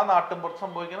സാധാ നാട്ടും പുറത്ത്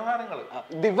സംഭവിക്കുന്ന സാധനങ്ങള്.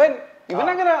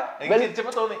 ഇവനങ്ങനെ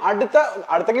തോന്നി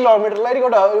അടുത്ത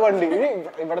കിലോമീറ്ററിലായിരിക്കോട്ടെ ഒരു വണ്ടി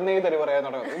ഇവിടെ നിന്ന് തെറി പറയാൻ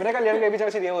തുടങ്ങും. ഇവരെ കല്യാണം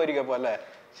കഴിപ്പിച്ചാൽ ശരിയാവുമായിരിക്കും. അപ്പൊ അല്ലേ?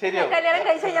 ശരിയാവും.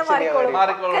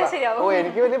 ഓ,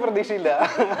 എനിക്ക് വലിയ പ്രതീക്ഷയില്ല.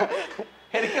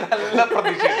 എനിക്ക് നല്ല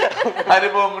പ്രതീക്ഷ,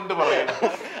 അനുഭവം കൊണ്ട് പറയാം.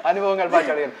 അനുഭവങ്ങൾ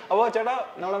പാച്ചാടിയാണ്. അപ്പൊ ചേട്ടാ,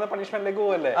 നമ്മളെന്നാ പണിഷ്മെന്റിലേക്ക്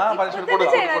പോവല്ലേ?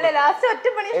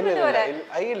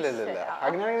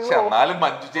 എന്നാലും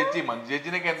മഞ്ജു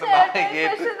ചേച്ചിനൊക്കെ എന്താ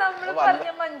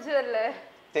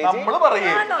നമ്മള്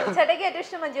പറയേ ചേട്ടയ്ക്ക് ഏറ്റവും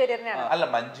ഇഷ്ടം മഞ്ജു വാര്യറിനെയാണ്. അല്ല,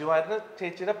 മഞ്ജു വാര്യർ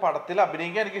ചേച്ചിയുടെ പടത്തിൽ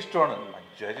അഭിനയിക്കാൻ എനിക്ക് ഇഷ്ടമാണ്.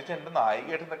 മഞ്ജു വാര്യർ എന്റെ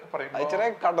നായികയായിട്ടൊക്കെ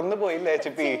പറയുമ്പോൾ കടന്നു പോയില്ലേ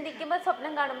ചിപ്പി? ചിന്തിക്കുമ്പോ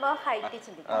സ്വപ്നം കാണുമ്പോ ഹൈറ്റ്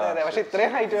ചിന്തിക്കും. അതെ, പക്ഷെ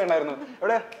ഇത്രയും ഹൈറ്റ് വേണ്ടായിരുന്നു.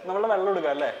 ഇവിടെ നമ്മളെ വെള്ളം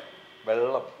എടുക്കാം അല്ലേ?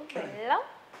 വെള്ളം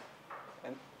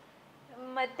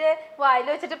മറ്റേ വായിൽ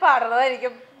വെച്ചിട്ട്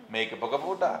പാടുന്നതായിരിക്കും. മേക്കപ്പ് ഒക്കെ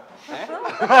പോട്ടാ.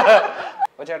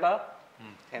 അപ്പൊ ചേട്ടാ,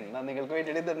 എന്നാ നിങ്ങൾക്ക്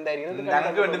വേണ്ടിട്ട് ഇത് എന്തായിരിക്കും?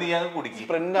 ഞങ്ങൾക്ക് വേണ്ടി നീ അങ്ങ് കുടിക്കും.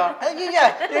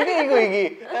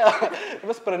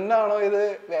 ഇപ്പൊ സ്പ്രിന്റ് ആണോ ഇത്,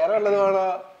 വേറെ വല്ലതുമാണോ,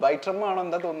 വൈറ്റ് റം ആണോ,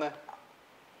 എന്താ തോന്നുന്നത്?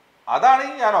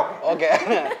 അതാണെങ്കിൽ ഞാൻ ഓക്കെ.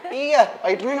 ഈ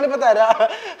വൈറ്റ് റം നിങ്ങളിപ്പോ തരാ.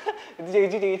 ഇത്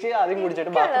ചേച്ചി ആദ്യം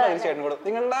കുടിച്ചിട്ട് ബാക്കി തീർച്ചയായിട്ടും കൊടുക്കും.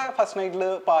 നിങ്ങളുടെ ഫസ്റ്റ് നൈറ്റില്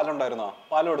പാലുണ്ടായിരുന്നോ?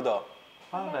 പാല് കൊടുത്തോ?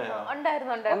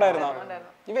 ഉണ്ടായിരുന്നോ?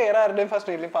 ഈ വേറെ ആരുടെയും ഫസ്റ്റ്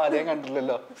നൈറ്റിൽ പാല് ഞാൻ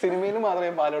കണ്ടിട്ടില്ലല്ലോ. സിനിമയിൽ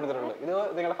മാത്രമേ പാല് കൊടുത്തിട്ടുള്ളൂ. ഇത്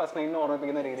നിങ്ങളുടെ ഫസ്റ്റ് നൈറ്റിന്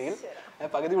ഓർമ്മിപ്പിക്കുന്ന രീതിയിൽ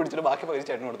പകുതി കുടിച്ചിട്ട് ബാക്കി പകുതി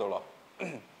ചേട്ടന് കൊടുത്തോളൂ.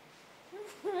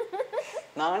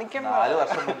 4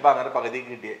 വർഷം മുമ്പ് അങ്ങനെ പകുതി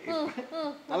കിട്ടിയ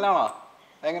നല്ലതാണോ?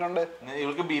 എങ്ങനെയുണ്ട്?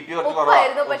 ഇവൾക്ക് BP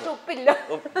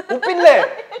ഉപ്പില്ലേ?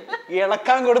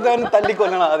 ഇളക്കാൻ കൊടുത്തവൻ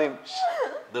തല്ലിക്കൊല്ലണം ആദ്യം.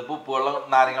 ഇതിപ്പോ ഉപ്പുവെള്ളം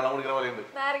നാരങ്ങ കുടിക്കുന്ന പോലെയുണ്ട്.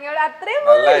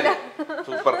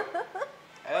 സൂപ്പർ.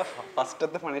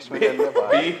 ഫസ്റ്റത്തെ പണിഷ്മെന്റ്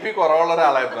BP കുറവുള്ള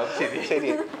ഒരാളായിരുന്നു. ശരി,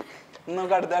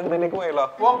 നമുക്ക് അടുത്തേക്ക് പോയല്ലോ.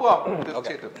 പോവാം.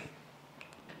 തീർച്ചയായിട്ടും.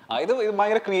 ഇത്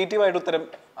ഭയങ്കര ക്രിയേറ്റീവ് ആയിട്ട് ഉത്തരം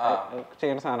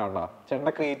ചെയ്യുന്ന സാധനം ഉണ്ടോ?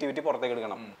 ചേട്ടന്റെ ക്രിയേറ്റിവിറ്റി പുറത്തേക്ക്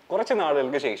എടുക്കണം. കുറച്ച്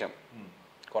നാളുകൾക്ക്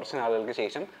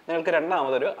ശേഷം നിങ്ങൾക്ക്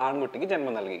രണ്ടാമതൊരു ആൺകുട്ടിക്ക്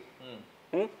ജന്മം നൽകി.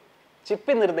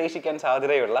 ചിപ്പി നിർദ്ദേശിക്കാൻ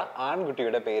സാധ്യതയുള്ള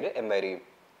ആൺകുട്ടിയുടെ പേര് എന്തായിരിക്കും?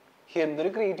 എന്തൊരു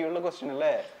ക്രിയേറ്റീവ് ഉള്ള ക്വസ്റ്റ്യൻ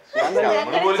അല്ലേ?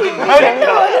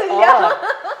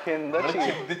 എന്താ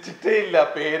ചിന്തിച്ചിട്ടേ ഇല്ല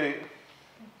പേര്.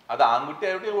 അത് ആൺകുട്ടി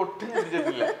ആയിട്ട് ഒട്ടും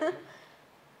ചിന്തിച്ചിട്ടില്ല.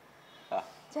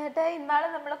 ചേട്ടാ, ഇന്നാളെ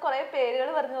നമ്മള് കൊറേ പേരുകൾ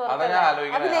പറഞ്ഞു.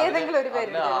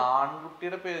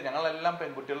 ആൺകുട്ടിയുടെ പേര് ഞങ്ങളെല്ലാം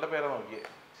പെൺകുട്ടികളുടെ പേരാ നോക്കിയേ.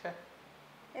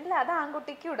 ഇല്ല, അത്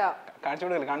ആൺകുട്ടിക്ക് ഇടാം. കാണിച്ചു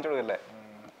കൊടുക്കല്ലേ?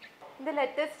 The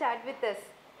letter start with S.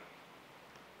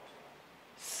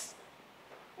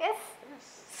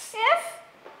 Yes.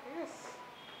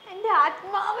 എന്റെ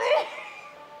ആത്മാവേ.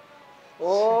 ഓ,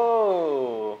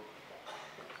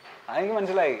 എനിക്ക്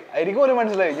മനസ്സിലായി. എനിക്ക് പോലും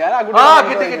മനസ്സിലായി. ഞാൻ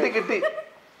കിട്ടി.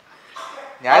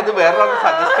 ഞാൻ ഇത് വേറെ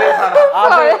സജസ്റ്റ് ചെയ്ത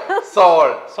സോൾ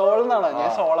എന്നാണ്. ഞാൻ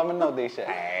സോളമൻ എന്നാ ഉദ്ദേശിച്ചത്.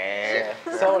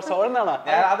 സോൾ എന്നാണ്.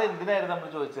 ഞാൻ അത് എന്തിനായിരുന്നു നമ്മൾ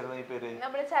ചോദിച്ചിരുന്നത് ഈ പേര്?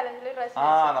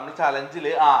 നമ്മൾ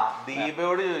ചലഞ്ചില്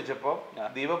ദീപയോട് ചോദിച്ചപ്പോ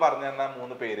ദീപ പറഞ്ഞു തന്ന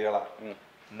 3 പേരുകളാ.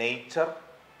 നേച്ചർ,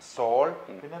 സോൾ,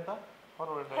 പിന്നെന്താ?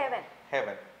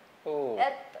 ഹെവൻ.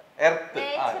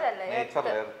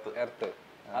 എർത്ത്.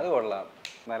 അത് കൊള്ളാം.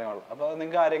 അപ്പൊ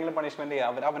നിങ്ങൾക്ക് ആരെങ്കിലും പണിഷ്മെന്റ്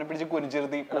ചെയ്യാം? അവനെ പിടിച്ച്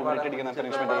കുനിച്ചിരുത്തി അടിക്കുന്ന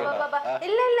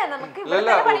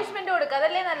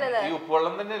ഈ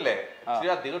ഉപ്പുവെള്ളം തന്നെയല്ലേ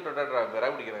അധികം വരാ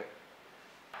കുടിക്കണേ.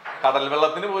 കടൽ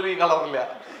വെള്ളത്തിന് പോലും ഈ കളറില്ല.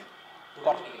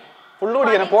 ഫുള്ള്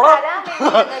കുടിക്കണേ. പോടാ.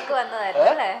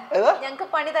 ഞങ്ങക്ക്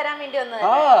പണി തരാൻ വേണ്ടി വന്നത്.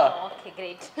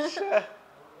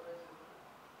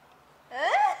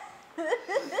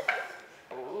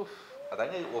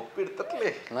 അതങ്ങ് ഒപ്പിയെടുത്തിട്ടില്ലേ?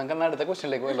 നമുക്ക് അടുത്ത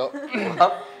ക്വസ്റ്റ്യനിലേക്ക് പോയല്ലോ.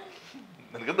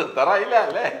 നിനക്ക് നിർത്താറായില്ല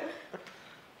അല്ലേ?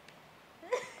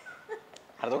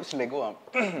 അടുത്ത ക്വസ്റ്റ്യനിലേക്ക് പോവാം.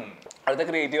 അടുത്ത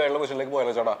ക്രിയേറ്റീവ് ആയിട്ടുള്ള ക്വസ്റ്റ്യനിലേക്ക്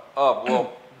പോയല്ലോ ചേട്ടാ. പോവാം.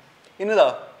 ഇന്നിതാ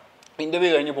ഇന്റർവ്യൂ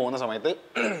കഴിഞ്ഞ് പോകുന്ന സമയത്ത്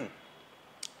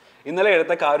ഇന്നലെ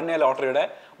എടുത്ത കാരുണ്യ ലോട്ടറിയുടെ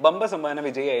ബമ്പർ സമ്മാന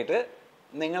വിജയിയായിട്ട്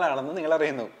നിങ്ങളാണെന്ന് നിങ്ങൾ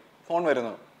അറിയുന്നു. ഫോൺ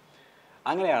വരുന്നു.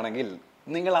 അങ്ങനെയാണെങ്കിൽ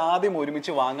നിങ്ങൾ ആദ്യം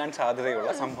ഒരുമിച്ച് വാങ്ങാൻ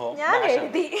സാധ്യതയുള്ള സംഭവം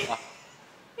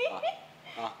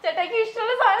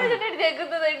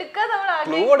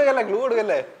ക്ലൂ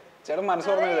കൊടുക്കല്ലേ? ചേട്ടൻ മനസ്സ്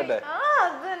പറഞ്ഞു എഴുതട്ടെ.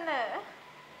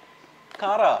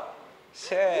 കാറാ?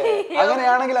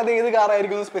 അങ്ങനെയാണെങ്കിൽ അത് ഏത്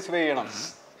കാറായിരിക്കും സ്പെസിഫൈ ചെയ്യണം.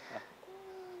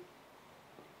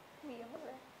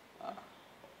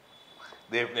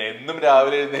 എന്നും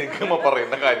രാവിലെ എഴുന്നേൽക്കുമ്പോ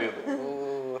പറയുന്ന കാര്യം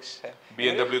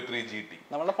BMW 3 GT.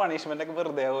 നമ്മളെ പണിഷ്മെന്റ് ഒക്കെ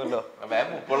വെറുതെ ആവുമല്ലോ.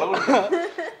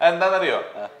 എന്താന്നറിയോ,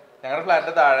 ഞങ്ങളുടെ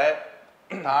ഫ്ലാറ്റിന്റെ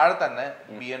താഴെ തന്നെ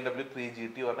BMW 3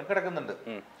 GT പറഞ്ഞ കിടക്കുന്നുണ്ട്.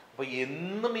 അപ്പൊ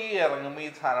എന്നും ഈ ഇറങ്ങുമ്പോ ഈ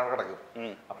സാധനം കിടക്കും.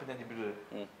 അപ്പൊ ഞാൻ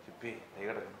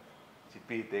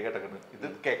ചിപ്പി തേ കിടക്കുന്നു. ഇത്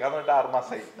കേൾക്കാൻ വേണ്ടി 6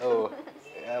 മാസമായി.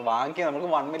 വാങ്ങിക്കാം. നമുക്ക്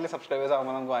 1 million സബ്സ്ക്രൈബേഴ്സ്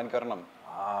ആകുമ്പോൾ നമുക്ക് വാങ്ങിക്കണം.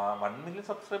 1 million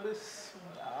സബ്സ്ക്രൈബേഴ്സ്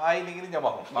ആയില്ലെങ്കിലും ഞാൻ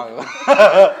വാങ്ങും.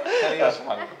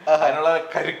 അതിനുള്ള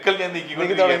കരുക്കൽ ഞാൻ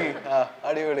നീക്കി തുടങ്ങി.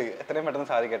 അടിപൊളി. എത്രയും പെട്ടെന്ന്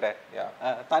സാധിക്കട്ടെ.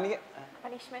 തനിക്ക്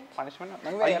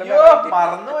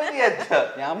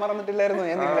ഞാൻ മറന്നിട്ടില്ലായിരുന്നു.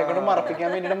 ഞാൻ നിങ്ങളെ കൊണ്ട് മറപ്പിക്കാൻ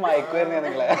വേണ്ടിട്ട് മയക്കുമായിരുന്നു ഞാൻ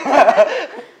നിങ്ങളെ.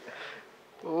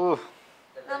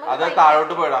 അത്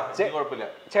താഴോട്ട് പോയടാ, കുഴപ്പമില്ല.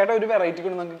 ചേട്ടാ, ഒരു വെറൈറ്റി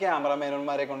കൊണ്ട് നമുക്ക്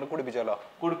ക്യാമറമാൻമാരെ കൊണ്ട് കുടിപ്പിച്ചാലോ?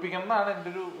 കുടിപ്പിക്കണം എന്നാണ് എന്റെ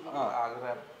ഒരു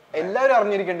ആഗ്രഹം. എല്ലാവരും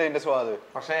അറിഞ്ഞിരിക്കണ്ടേ എന്റെ സ്വാദ്.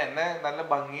 പക്ഷെ എന്നെ നല്ല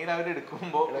ഭംഗിയിൽ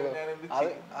അവരെടുക്കുമ്പോ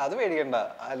അത് പേടിക്കണ്ട.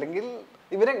 അല്ലെങ്കിൽ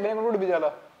ഇവരെ കൊണ്ട് കുടിപ്പിച്ചാലോ?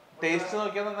 ടേസ്റ്റ്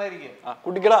നോക്കിയാൽ നന്നായിരിക്കും.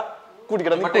 കുടിക്കടാ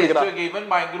കുടിക്കടാ നീ കുടിക്കടാ ഇവൻ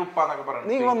ഭയങ്കര ഉപ്പാന്നൊക്കെ പറഞ്ഞു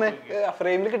നീ വന്നേ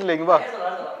ഫ്രെയിമിൽ കിട്ടില്ലെങ്കിൽ വാ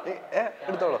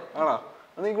എടുത്തോളൂ ആണോ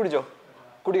നീ കുടിച്ചോ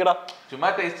കുടിക്കടാ ചുമ്മാ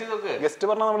ടേസ്റ്റ് ചെയ്ത് ഗസ്റ്റ്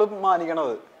പറഞ്ഞാൽ നമ്മള്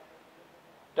മാനിക്കണത്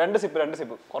 2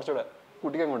 സിപ്പ് കുറച്ചുകൂടെ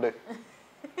കുട്ടിക്ക് അങ്ങോട്ട്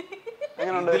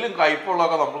എങ്ങനെയുണ്ട് ഇതിലും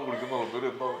കയ്പുള്ളതൊക്കെ നമ്മൾ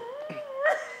കുടിക്കുന്നു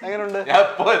എങ്ങനെയുണ്ട് ഞാൻ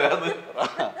ഇപ്പൊ വരാത്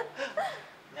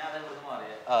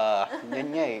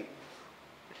ഞഞ്ഞായി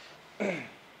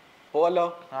പോവല്ലോ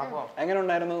എങ്ങനെ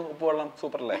ഉണ്ടായിരുന്നു ഉപ്പുവെള്ളം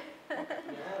സൂപ്പർ അല്ലേ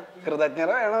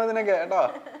കൃതജ്ഞത വേണം ഇതിനൊക്കെ കേട്ടോ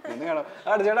ഇന്ന് വേണം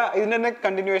ചേട്ടാ ഇതിന്റെ തന്നെ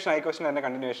കണ്ടിന്യൂവേഷൻ ആയി ക്വസ്റ്റൻ തന്നെ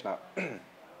കണ്ടിന്യൂവേഷനാ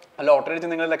ലോട്ടറി അടിച്ച്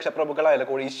നിങ്ങൾ ലക്ഷപ്രഭുക്കളായില്ല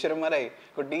കോടീശ്വരന്മാരായി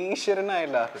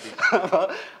കൊടീശ്വരനായില്ല അപ്പൊ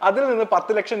അതിൽ നിന്ന്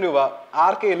 10 ലക്ഷം രൂപ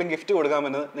ആർക്കെങ്കിലും ഗിഫ്റ്റ്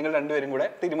കൊടുക്കാമെന്ന് നിങ്ങൾ രണ്ടുപേരും കൂടെ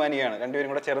തീരുമാനിക്കുകയാണ് രണ്ടുപേരും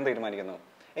കൂടെ ചേർന്ന് തീരുമാനിക്കുന്നു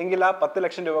എങ്കിൽ ആ 10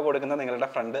 ലക്ഷം രൂപ കൊടുക്കുന്ന നിങ്ങളുടെ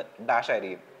ഫ്രണ്ട് ഡാഷ്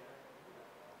ആയിരിക്കും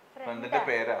ഫ്രണ്ടിന്റെ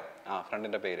പേരാ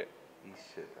ഫ്രണ്ടിന്റെ പേര്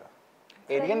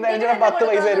എനിക്ക് എന്തായാലും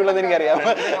 10 പൈസ തരുള്ളത് എനിക്കറിയാം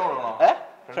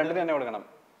ഫ്രണ്ടിന് തന്നെ കൊടുക്കണം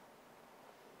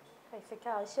പൈസക്ക്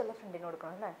ആവശ്യമുള്ള ഫ്രണ്ടിന്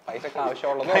കൊടുക്കണം അല്ലേ പൈസക്ക്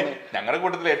ആവശ്യമുള്ളത് ഞങ്ങളുടെ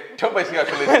കൂട്ടത്തിൽ ഏറ്റവും പൈസ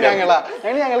ആവശ്യമുള്ള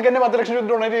ഞങ്ങൾക്ക് തന്നെ 10 ലക്ഷം രൂപ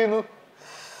ഡൊണേറ്റ് ചെയ്യുന്നു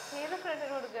ഏത്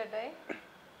ഫ്രണ്ടിന് കൊടുക്കട്ടെ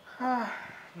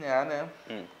ഞാന്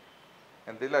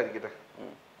എന്തെങ്കിലും ആയിരിക്കട്ടെ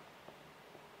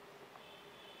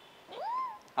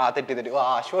തെറ്റി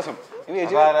ആശ്വാസം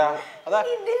അതാ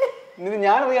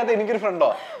ഞാൻ അറിയാത്ത എനിക്കൊരു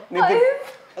ഫ്രണ്ടോ നിതിൻ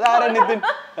അതാരാ നിതിൻ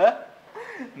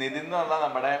നിതിൻ എന്ന്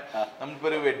പറഞ്ഞാൽ നമ്മളിപ്പോ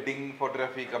ഒരു വെഡിങ്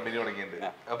ഫോട്ടോഗ്രാഫി കമ്പനി തുടങ്ങിയിട്ടുണ്ട്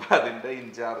അപ്പൊ അതിന്റെ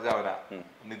ഇൻചാർജ് അവനാ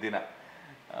നിതിന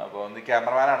അപ്പൊ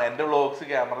ക്യാമറമാനാണ് എന്റെ വ്ളോഗ്സ്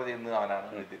ക്യാമറ ചെയ്യുന്നത് അവനാണ്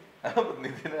നിതിൻ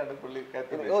നിതിനാണ്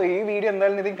പുള്ളിക്കാരത്തി ഈ വീഡിയോ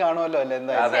എന്തായാലും നിതിൻ കാണുമല്ലോ അല്ലേ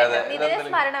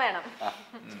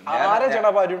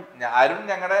അരുൺ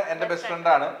ഞങ്ങളുടെ എന്റെ ബെസ്റ്റ് ഫ്രണ്ട്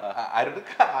ആണ് അരുൺ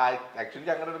ആക്ച്വലി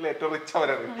ഞങ്ങളുടെ ഏറ്റവും റിച്ച്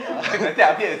അവരാണ്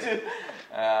ഞാൻ വിചാരിച്ചു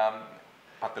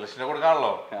 10 ലക്ഷം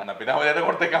കൊടുക്കാണല്ലോ എന്നാ പിന്നെ അവരെ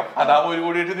കൊടുത്തേക്കാം അതാകുമ്പോ 1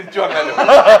 കോടി തിരിച്ചു വാങ്ങാലോ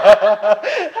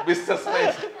ബിസിനസ്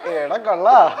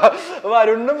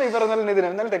വരുണും ഈ പറഞ്ഞ ഇതിന്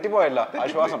എന്നാലും തെറ്റിപ്പോയല്ലോ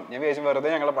ആശ്വാസം ഞാൻ വിചാരിച്ചു വെറുതെ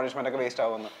ഞങ്ങളെ പണിഷ്മെന്റ് ഒക്കെ വേസ്റ്റ്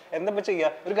ആവുന്നു എന്താ ചെയ്യാ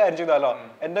ഒരു കാര്യം ചെയ്താലോ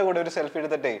എന്റെ കൂടെ ഒരു സെൽഫി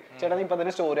എടുത്തിട്ടേ ചേട്ടാ നീ ഇപ്പൊ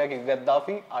തന്നെ സ്റ്റോറി ആക്കി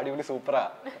ഗദ്ദാഫി അടിപൊളി സൂപ്പറാ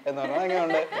എന്ന് പറഞ്ഞാൽ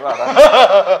എങ്ങനെയുണ്ട്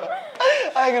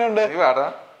എങ്ങനെയുണ്ട്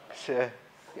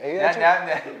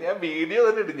ഞാൻ വീഡിയോ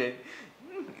തന്നെ ഇടും ഞാൻ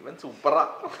ഇവൻ സൂപ്പറാ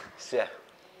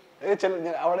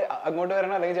അവിടെ അങ്ങോട്ട്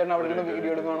വരണം അല്ലെങ്കിൽ ചേട്ടൻ അവിടെ നിന്ന്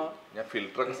വീഡിയോ എടുക്കണോ ഞാൻ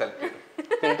ഫിൽറ്റർ ഒക്കെ സെലക്ട് ചെയ്തു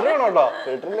ഫിൽറ്റർ വേണോട്ടോ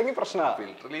ഫിൽറ്റർ ഇല്ലെങ്കിൽ പ്രശ്നമാ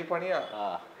ഫിൽറ്ററിൽ ഈ പണിയാ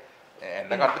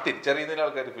എന്നെ കണ്ട് തിരിച്ചറിയുന്ന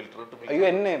ആൾക്കാർ ഫിൽറ്റർ ഇട്ട് അയ്യോ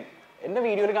എന്റെ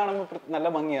വീഡിയോയിൽ കാണുമ്പോ നല്ല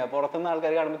ഭംഗിയാ പുറത്തുനിന്ന്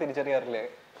ആൾക്കാർ കാണുമ്പോ തിരിച്ചറിയാറില്ലേ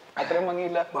അത്രയും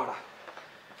ഭംഗിയില്ല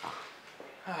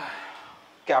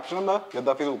ക്യാപ്ഷൻ എന്താ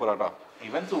ഗദ്ദാഫി സൂപ്പർ ആട്ടോ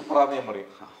ഇവൻ സൂപ്പറാന്ന് ഞാൻ പറയും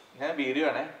ഞാൻ വീഡിയോ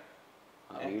ആണേ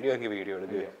വീഡിയോ എങ്കിൽ വീഡിയോ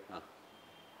എടുക്കുക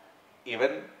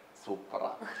ഇവൻ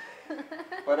സൂപ്പറാ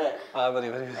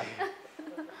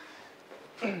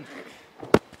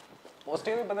പോസ്റ്റ്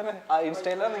ചെയ്ത് ഇപ്പൊ തന്നെ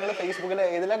ഇൻസ്റ്റയില നിങ്ങൾ ഫേസ്ബുക്കില്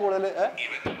ഏതിലാ കൂടുതൽ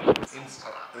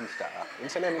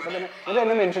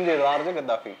ഇൻസ്റ്റയിലെ മെൻഷൻ ചെയ്തു ആർജ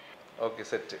ഗദ്ദാഫി ഓക്കെ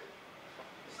സെറ്റ്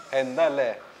എന്താ അല്ലേ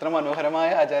ഇത്ര മനോഹരമായ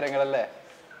ആചാരങ്ങളല്ലേ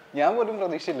ഞാൻ പോലും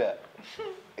പ്രതീക്ഷയില്ല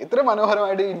ഇത്ര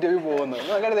മനോഹരമായിട്ട് ഇന്റർവ്യൂ പോകുന്നു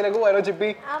ഇതിലേക്ക് പോയാലോ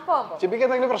ചിപ്പിക്ക്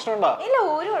എന്തെങ്കിലും പ്രശ്നമുണ്ടോ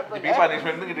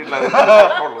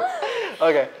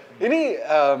ഓക്കെ ഇനി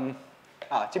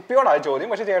ചിപ്പിയോടാ ചോദ്യം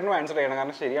പക്ഷെ ചേട്ടനും ആൻസർ ചെയ്യണം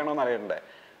കാരണം ശരിയാണോ എന്ന് അറിയണ്ടേ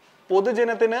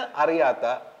പൊതുജനത്തിന് അറിയാത്ത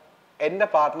എന്റെ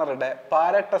പാർട്ട്ണറുടെ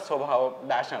പാരട്ട സ്വഭാവം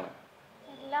ഡാഷ് ആണ്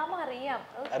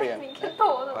അറിയാം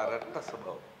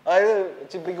അതായത്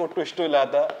ചിപ്പിക്ക് ഒട്ടും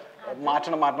ഇഷ്ടമില്ലാത്ത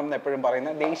മാറ്റണം എന്ന് എപ്പോഴും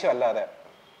പറയുന്ന ദേഷ്യമല്ലാതെ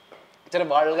ചില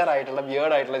വൾഗർ ആയിട്ടുള്ള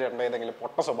വിയേർഡ് ആയിട്ടുള്ള ചേട്ടൻ്റെ ഏതെങ്കിലും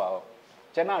പൊട്ട സ്വഭാവം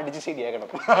ചേട്ടൻ അടിച്ച് ശരിയാക്കണം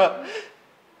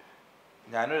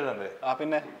ഞാനും എഴുതണ്ടേ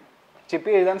പിന്നെ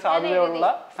ചിപ്പി എഴുതാൻ സാധ്യതയുള്ള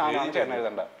സാധനമാണ് ചേട്ടൻ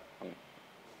എഴുതണ്ട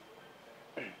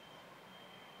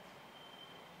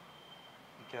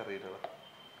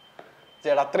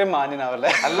ചേട്ടാ അത്രയും മാന്യനാവല്ലേ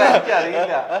അല്ല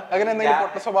എനിക്കറിയില്ല അങ്ങനെ എന്തെങ്കിലും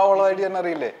പൊട്ട സ്വഭാവം ഉള്ളതായിട്ട് ഞാൻ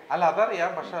അറിയില്ലേ അല്ല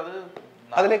അതറിയാം പക്ഷെ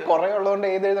അതിൽ കുറെ ഉള്ളതുകൊണ്ട്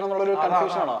ഏത് എഴുതണം എന്നുള്ളൊരു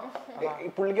കൺഫ്യൂഷൻ ആണോ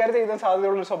പുള്ളിക്കാരത്തെ എഴുതാൻ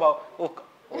സാധ്യതയുള്ള ഒരു സ്വഭാവം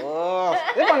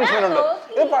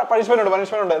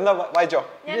പണിഷ്മെന്റ് ഉണ്ട് എന്താ വായിച്ചോ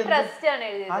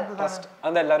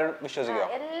അതെല്ലാരും വിശ്വസിക്കോ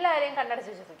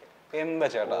എന്താ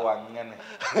ചേട്ടാ അങ്ങനെ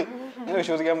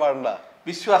വിശ്വസിക്കാൻ പാടണ്ട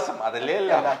വിശ്വാസം അതല്ലേ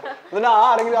അതിന്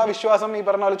ആരെങ്കിലും ആ വിശ്വാസം ഈ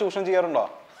പറഞ്ഞ പോലെ ചൂഷണം ചെയ്യാറുണ്ടോ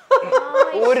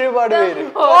ഒരുപാട് പേര്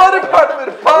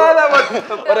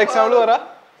ഒരു എക്സാമ്പിൾ പറ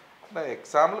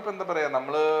എക്സാമ്പിൾ ഇപ്പൊ എന്താ പറയാ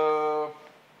നമ്മള്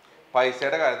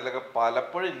പൈസയുടെ കാര്യത്തിലൊക്കെ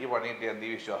പലപ്പോഴും എനിക്ക് പണി കിട്ടിയ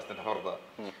ഈ വിശ്വാസത്തിന്റെ പുറത്ത്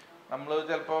നമ്മൾ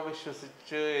ചിലപ്പോൾ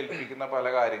വിശ്വസിച്ച് ഏൽപ്പിക്കുന്ന പല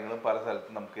കാര്യങ്ങളും പല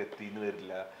സ്ഥലത്തും നമുക്ക് എത്തിന്ന്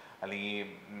വരില്ല അല്ലെങ്കിൽ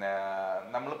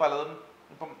നമ്മൾ പലതും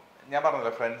ഇപ്പം ഞാൻ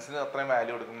പറഞ്ഞല്ലോ ഫ്രണ്ട്സിന് അത്രയും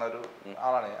വാല്യൂ കൊടുക്കുന്ന ഒരു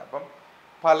ആളാണ് ഞാൻ അപ്പം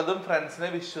പലതും ഫ്രണ്ട്സിനെ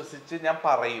വിശ്വസിച്ച് ഞാൻ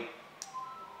പറയും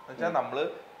എന്നുവെച്ചാൽ നമ്മള്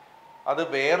അത്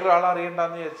വേറൊരാൾ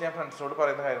അറിയണ്ടെന്ന് വിചാരിച്ച് ഞാൻ ഫ്രണ്ട്സിനോട്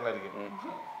പറയുന്ന കാര്യങ്ങളായിരിക്കും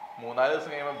 3-4 ദിവസം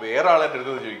കഴിയുമ്പോൾ വേറെ ആളെ എൻ്റെ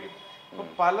അടുത്ത് ചോദിക്കും അപ്പൊ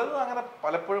പലതും അങ്ങനെ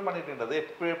പലപ്പോഴും പണിയിട്ടുണ്ട് അത്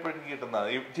എപ്പോഴും എനിക്ക് കിട്ടുന്നതാണ്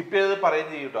ചിപ്പി അത് പറയുകയും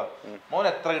ചെയ്യും കേട്ടോ മോൻ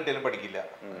എത്ര കിട്ടിയാലും പഠിക്കില്ല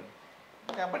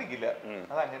ഞാൻ പഠിക്കില്ല,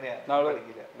 അത് അങ്ങനെയാ.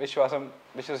 പഠിക്കില്ല, വിശ്വാസം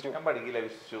വിശ്വസിച്ചു, ഞാൻ പഠിക്കില്ല,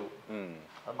 വിശ്വസിച്ചു.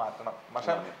 അത് മാറ്റണം.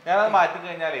 പക്ഷെ ഞാനത് മാറ്റി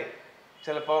കഴിഞ്ഞാലേ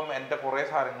ചിലപ്പം എന്റെ കുറെ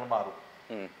സാധനങ്ങൾ മാറും,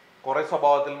 കുറെ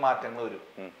സ്വഭാവത്തിൽ മാറ്റങ്ങൾ വരും.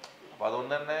 അപ്പൊ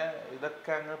അതുകൊണ്ട് തന്നെ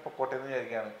ഇതൊക്കെ അങ്ങ് പൊക്കോട്ടെ എന്ന്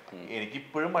വിചാരിക്കുകയാണ്. എനിക്ക്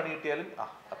ഇപ്പോഴും പണി കിട്ടിയാലും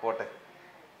പോട്ടെ,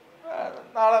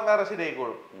 നാളെ വേറെ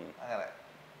ശരിയായിക്കോളും. അങ്ങനെ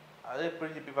അത്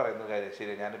എപ്പോഴും ചിപ്പി പറയുന്ന കാര്യം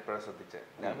ശരി. ഞാൻ ഇപ്പോഴും ശ്രദ്ധിച്ചത്,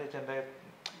 ഞാൻ വെച്ചെന്റെ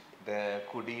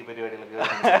കുടി പരിപാടികളൊക്കെ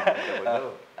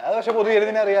പക്ഷെ പൊതുവെ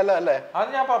അറിയാലോ അല്ലേ. അത്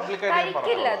ഞാൻ പബ്ലിക്കായിട്ട്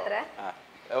പറഞ്ഞു.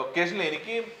 ഒക്കേഷനിൽ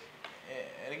എനിക്ക്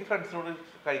ഫ്രണ്ട്സിനോട്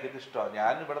കഴിക്കുന്നത് ഇഷ്ടമാണ്.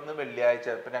 ഞാൻ ഇവിടെ നിന്ന് വെള്ളിയാഴ്ച,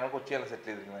 ഇപ്പൊ ഞങ്ങൾ കൊച്ചിയാണ് സെറ്റ്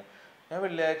ചെയ്തിരിക്കുന്നത്, ഞാൻ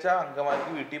വെള്ളിയാഴ്ച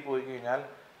അങ്കമാലിക്ക് വീട്ടിൽ പോയി കഴിഞ്ഞാൽ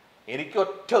എനിക്ക്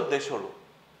ഒറ്റ ഉദ്ദേശമുള്ളൂ,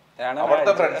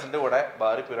 അവിടുത്തെ ഫ്രണ്ട്സിന്റെ കൂടെ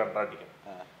ബാറി പോയി രണ്ടാടിക്കണം,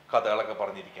 കഥകളൊക്കെ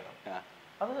പറഞ്ഞിരിക്കണം.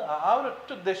 അത് ആ ഒരു ഒറ്റ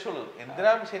ഉദ്ദേശമുള്ളൂ.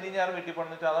 എന്തിനാ ശനി ഞാൻ വീട്ടിൽ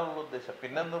പോകണമെന്ന് വെച്ചാൽ അതാണ് ഉള്ള ഉദ്ദേശം.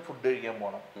 പിന്നെ ഒന്ന് ഫുഡ് കഴിക്കാൻ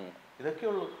പോകണം,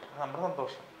 ഇതൊക്കെയുള്ളൂ നമ്മുടെ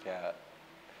സന്തോഷം.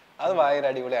 അത് ഭയങ്കര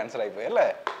അടിപൊളി ആൻസർ ആയിപ്പോയി അല്ലേ.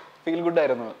 ഫീൽ ഗുഡ്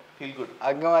ആയിരുന്നു. Feel good.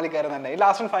 അങ്കമാലിക്കാരൻ തന്നെ. ഈ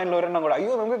ലാസ്റ്റ് ആൻഡ് ഫൈനൽ ഒരെണ്ണം കൂടെ.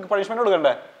 അയ്യോ നമുക്ക് പണിഷ്മെന്റ്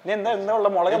കൊടുക്കണ്ടേ? ഇനി എന്താ ഉള്ള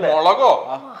മുളകോ?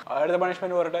 അടുത്ത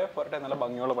പണിഷ്മെന്റ് പോരട്ടെ, നല്ല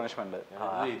ഭംഗിയുള്ള പണിഷ്മെന്റ്.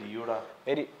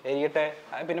 എരിയട്ടെ.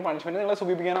 പിന്നെ പണിഷ്മെന്റ് നിങ്ങളെ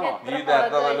സൂചിപ്പിക്കാനാണോ?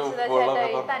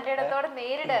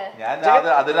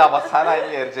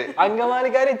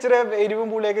 അങ്കമാലിക്കാർ ഇച്ചിരി എരിവും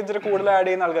പുളിയൊക്കെ ഇച്ചിരി കൂടുതൽ ആഡ്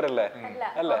ചെയ്യുന്ന ആൾക്കാരല്ലേ?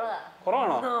 അല്ലേ?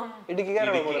 കുറവാണോ?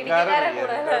 ഇടുക്കിക്കാരാണോ?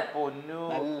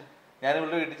 ഞാൻ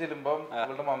ഇവളുടെ വീട്ടിൽ ചെല്ലുമ്പം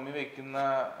ഇവളുടെ മമ്മി വെക്കുന്ന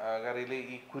കറിയില്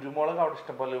ഈ കുരുമുളക് അവിടെ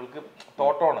ഇഷ്ടം പോലെ, ഇവൾക്ക്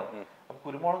തോട്ടമാണ്. അപ്പൊ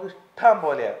കുരുമുളക് ഇഷ്ടം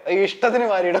പോലെയാ, ഇഷ്ടത്തിന്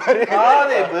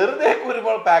അതെ. വെറുതെ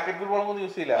കുരുമുളക്, പാക്കറ്റ് കുരുമുളകൊന്നും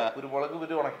യൂസ് ചെയ്യില്ല. കുരുമുളക്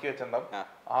ഇവര് ഉണക്കി വെച്ചിട്ടുണ്ടാവും,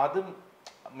 അതും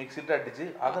മിക്സിയിട്ട് അടിച്ച്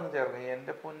അതൊന്ന് ചേർന്ന്.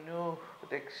 എന്റെ പൊന്നു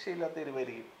രക്ഷയില്ലാത്ത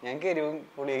എരിവായിരിക്കും. ഞങ്ങൾക്ക് എരിവും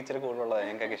പുളി ഇച്ചിരി കൂടുതലുള്ളതാണ്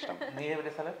ഞങ്ങൾക്ക് ഇഷ്ടം. നീ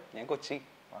എവിടെ സ്ഥലം? ഞാൻ കൊച്ചി.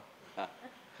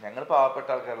 ഞങ്ങൾ പാവപ്പെട്ട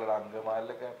ആൾക്കാരുള്ള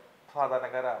അങ്കമാലിലൊക്കെ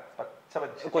സാധാരണക്കാരാ,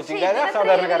 കൊച്ചിക്കാരാ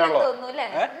സാധാരണക്കാരാണല്ലോ.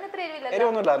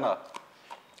 എരിവൊന്നുമില്ലായിരുന്നോ?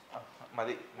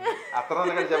 മതി, അത്ര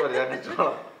തന്നെ കഴിച്ചാൽ മതി. ഞാൻ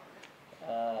കഴിച്ചോളാം.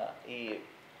 ഈ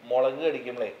മുളക്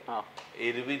കടിക്കുമ്പളേ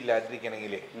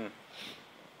എരിവില്ലാതിരിക്കണെങ്കിലേ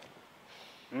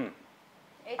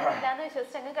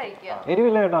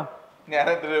എരിവില്ല കേട്ടോ. ഞാൻ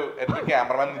എന്റെ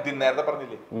ക്യാമറമാൻ നിതിൻ നേരത്തെ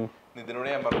പറഞ്ഞില്ലേ, നിതിനോട്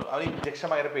ഞാൻ പറഞ്ഞു അവൻ ഇഞ്ചക്ഷൻ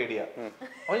ഭയങ്കര പേടിയാ.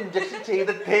 അവൻ ഇഞ്ചക്ഷൻ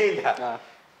ചെയ്തിട്ടേ ഇല്ല.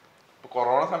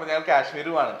 കൊറോണ സമയത്ത് ഞങ്ങൾ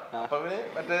കാശ്മീരുമാണ്. അപ്പൊ അവന്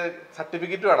മറ്റേ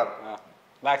സർട്ടിഫിക്കറ്റ് വേണം,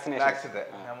 വാക്സിന്റെ. വാക്സിൻ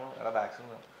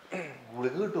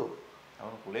ഗുളിക കിട്ടുമോ?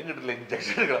 അവന് ഗുളിക കിട്ടില്ല,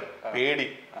 ഇഞ്ചക്ഷൻ എടുക്കണം, പേടി.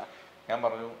 ഞാൻ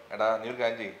പറഞ്ഞു എടാ നീ ഒരു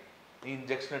കാര്യം ചെയ്യും, നീ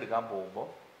ഇഞ്ചക്ഷൻ എടുക്കാൻ പോകുമ്പോ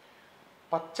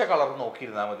പച്ച കളർ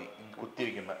നോക്കിയിരുന്നാ മതി, കുത്തി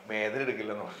വെക്കുമ്പോ വേദന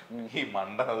എടുക്കില്ലെന്ന് പറഞ്ഞു. ഈ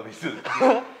മണ്ടൻ അത് വിശ്വ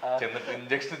ചെന്നിട്ട്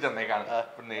ഇഞ്ചക്ഷൻ ചെന്നേക്കാണ്.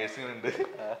 ഇപ്പൊ നേഴ്സിംഗ് ഉണ്ട്,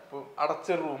 ഇപ്പൊ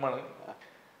അടച്ചൊരു റൂമാണ്.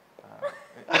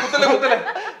 കുത്തല്ലേ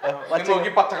നോക്കി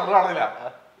പച്ച കളർ കാണില്ല,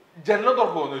 ജനലും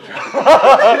തുറക്കുമെന്ന് ചോദിച്ചു.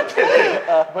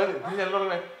 ജനൽ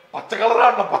തുറക്കണേ, പച്ച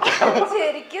കളറാണോ?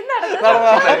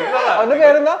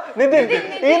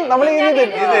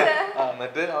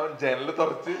 എന്നിട്ട് അവൻ ജനല്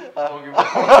തുറച്ച്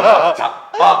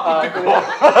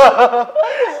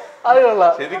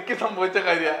ശരിക്കും സംഭവിച്ച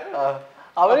കാര്യ.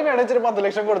 അവന് വേണിച്ചിട്ട് 10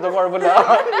 ലക്ഷം കൊടുത്തോ കുഴപ്പമില്ല.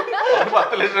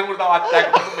 10 ലക്ഷം കൊടുത്ത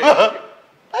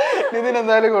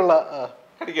ഇതിനെന്തായാലും കൊള്ളാം.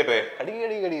 കടിക്കട്ടെ? കടി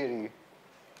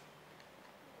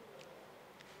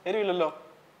എരിവില്ലല്ലോ?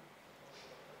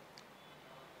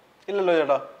 ഇല്ലല്ലോ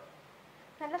ചേട്ടാ.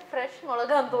 നല്ല ഫ്രഷ്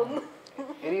മുളകാന്ന് തോന്നുന്നു.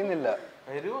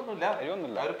 എരിവൊന്നുമില്ല,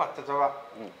 ഒരു പച്ചച്ചവ.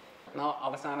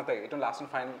 അവസാനത്തെ ഏറ്റവും ലാസ്റ്റ്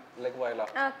ഫൈനലിലേക്ക് പോയല്ലോ.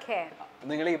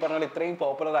 നിങ്ങൾ ഈ പറഞ്ഞ ഇത്രയും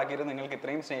പോപ്പുലർ ആക്കിയിട്ട് നിങ്ങൾക്ക്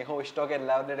ഇത്രയും സ്നേഹവും ഇഷ്ടമൊക്കെ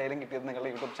എല്ലാവരുടെ ഇടയിലും കിട്ടിയത് നിങ്ങളുടെ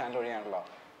യൂട്യൂബ് ചാനൽ വഴിയാണല്ലോ.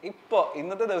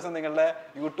 ഇന്നത്തെ ദിവസം നിങ്ങളുടെ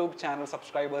യൂട്യൂബ് ചാനൽ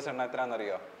സബ്സ്ക്രൈബേഴ്സ് എണ്ണം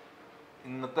എത്രയാണെന്നറിയോ?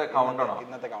 ഇന്നത്തെ കൗണ്ടാണോ?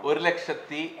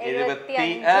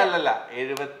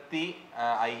 1,70,75,903.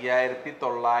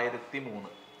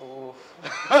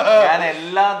 ഞാൻ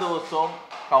എല്ലാ ദിവസവും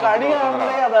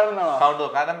കൗണ്ട്.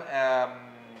 കാരണം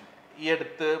ഈ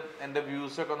അടുത്ത് എന്റെ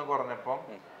വ്യൂസ് ഒക്കെ ഒന്ന് കുറഞ്ഞപ്പം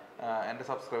എന്റെ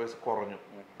സബ്സ്ക്രൈബേഴ്സ് കുറഞ്ഞു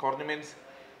മീൻസ്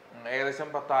ഏകദേശം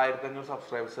 10,500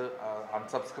 സബ്സ്ക്രൈബേഴ്സ്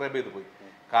അൺസബ്സ്ക്രൈബ് ചെയ്ത് പോയി.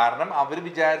 കാരണം അവർ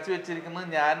വിചാരിച്ചു വെച്ചിരിക്കുന്നത്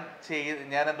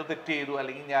ഞാൻ എന്തോ തെറ്റ് ചെയ്തു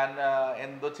അല്ലെങ്കിൽ ഞാൻ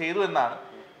എന്തോ ചെയ്തു എന്നാണ്.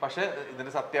 പക്ഷെ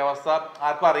ഇതിന്റെ സത്യാവസ്ഥ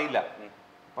ആർക്കും അറിയില്ല.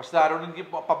 പക്ഷെ ആരോടും എനിക്ക്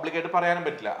പബ്ലിക്കായിട്ട് പറയാനും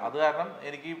പറ്റില്ല. അത് കാരണം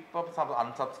എനിക്ക് ഇപ്പം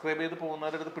അൺസബ്സ്ക്രൈബ് ചെയ്ത്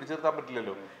പോകുന്നവരുടെ അടുത്ത് പിടിച്ചു നിർത്താൻ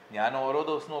പറ്റില്ലല്ലോ. ഞാൻ ഓരോ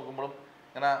ദിവസം നോക്കുമ്പോഴും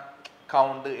ഇങ്ങനെ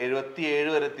കൗണ്ട് 77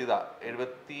 വരെ എത്തിയതാ.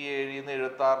 77-ന്ന്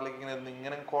 76-ലേക്ക്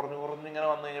ഇങ്ങനെ കുറഞ്ഞിങ്ങനെ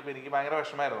വന്നു കഴിഞ്ഞപ്പോൾ എനിക്ക് ഭയങ്കര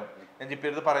വിഷമമായിരുന്നു. ഞാൻ ജിപ്പി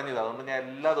എടുത്ത് പറയുന്നത്. അതുകൊണ്ട് ഞാൻ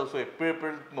എല്ലാ ദിവസവും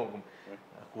എപ്പോഴും നോക്കും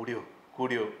കൂടിയോ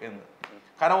എന്ന്.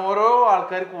 കാരണം ഓരോ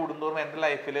ആൾക്കാർ കൂടുന്തോറും എൻ്റെ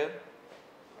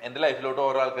ലൈഫിലോട്ട്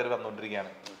ഓരോ ആൾക്കാർ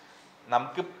വന്നുകൊണ്ടിരിക്കുകയാണ്.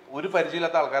 നമുക്ക് ഒരു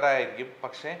പരിചയമില്ലാത്ത ആൾക്കാരായിരിക്കും,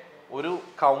 പക്ഷെ ഒരു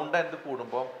കൗണ്ട് എൻ്റെ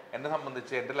കൂടുമ്പോൾ എന്നെ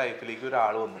സംബന്ധിച്ച് എൻ്റെ ലൈഫിലേക്ക്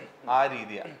ഒരാൾ വന്നു, ആ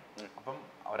രീതിയാണ്. അപ്പം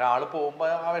ഒരാൾ പോകുമ്പോൾ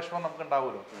ആ വിഷമം നമുക്ക്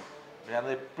ഉണ്ടാവുമല്ലോ.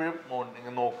 ഞാനത് എപ്പോഴും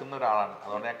നോക്കുന്ന ഒരാളാണ്,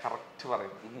 അതുകൊണ്ട് ഞാൻ കറക്റ്റ്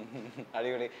പറയും.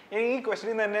 അടിപൊളി. ഈ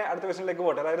ക്വസ്റ്റനിൽ നിന്ന് തന്നെ അടുത്ത ക്വസ്റ്റനിലേക്ക്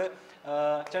പോട്ടെ. അതായത്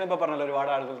ചേട്ടൻ ഇപ്പോൾ പറഞ്ഞല്ലോ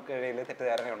ഒരുപാട് ആളുകൾക്കിടയിൽ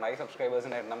തെറ്റിദ്ധാരണ ഉണ്ടായി,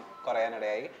 സബ്സ്ക്രൈബേഴ്സിൻ്റെ എണ്ണം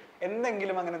കുറയാനിടയായി.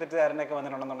 എന്തെങ്കിലും അങ്ങനെ തെറ്റിദ്ധാരണയൊക്കെ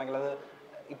വന്നിട്ടുണ്ടെന്നുണ്ടെങ്കിൽ അത്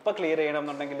ഇപ്പം ക്ലിയർ ചെയ്യണം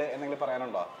എന്നുണ്ടെങ്കിൽ എന്തെങ്കിലും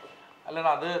പറയാനുണ്ടോ?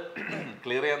 അല്ലാണ്ട് അത്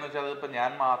ക്ലിയർ ചെയ്യാന്ന് വെച്ചാൽ അതിപ്പോൾ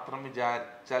ഞാൻ മാത്രം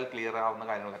വിചാരിച്ചാൽ ക്ലിയർ ആവുന്ന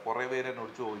കാര്യങ്ങളല്ല. കുറേ പേര്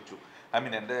എന്നോട് ചോദിച്ചു,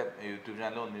 എൻ്റെ യൂട്യൂബ്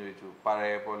ചാനൽ ഒന്ന് ചോദിച്ചു,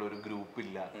 പഴയ പോലെ ഒരു ഗ്രൂപ്പ്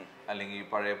ഇല്ല, അല്ലെങ്കിൽ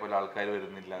പഴയ പോലെ ആൾക്കാർ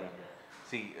വരുന്നില്ല.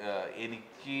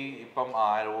 എനിക്ക് ഇപ്പം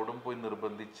ആരോടും പോയി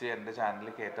നിർബന്ധിച്ച് എൻ്റെ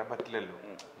ചാനലിൽ കയറ്റാൻ പറ്റില്ലല്ലോ.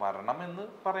 വരണം എന്ന്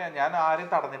പറയാം, ഞാൻ ആരെയും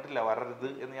തടഞ്ഞിട്ടില്ല, വരരുത്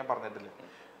എന്ന് ഞാൻ പറഞ്ഞിട്ടില്ല.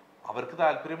 അവർക്ക്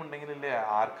താല്പര്യമുണ്ടെങ്കിലല്ലേ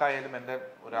ആർക്കായാലും എൻ്റെ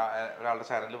ഒരാളുടെ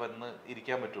ചാനലിൽ വന്ന്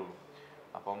ഇരിക്കാൻ പറ്റുള്ളൂ.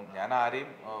 അപ്പം ഞാൻ ആരെയും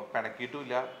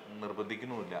പിണക്കിയിട്ടുമില്ല,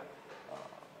 നിർബന്ധിക്കുന്നുമില്ല.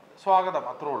 സ്വാഗതം,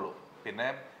 അത്രേ ഉള്ളൂ. പിന്നെ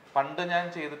പണ്ട് ഞാൻ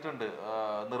ചെയ്തിട്ടുണ്ട്,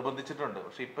 നിർബന്ധിച്ചിട്ടുണ്ട്.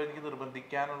 പക്ഷെ ഇപ്പം എനിക്ക്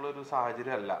നിർബന്ധിക്കാനുള്ളൊരു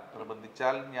സാഹചര്യം അല്ല.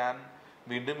 നിർബന്ധിച്ചാൽ ഞാൻ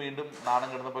വീണ്ടും വീണ്ടും നാണം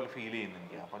കിടന്ന പോലെ ഫീൽ ചെയ്യുന്നു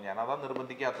എനിക്ക്. അപ്പം ഞാനതാ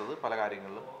നിർബന്ധിക്കാത്തത് പല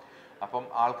കാര്യങ്ങളിലും. അപ്പം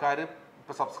ആൾക്കാർ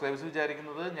ഇപ്പം സബ്സ്ക്രൈബേഴ്സ്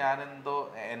വിചാരിക്കുന്നത് ഞാൻ എന്തോ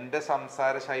എൻ്റെ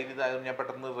സംസാര ശൈലി ഇതായതും ഞാൻ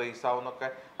പെട്ടെന്ന് റേസ് ആവുമെന്നൊക്കെ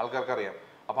ആൾക്കാർക്ക് അറിയാം.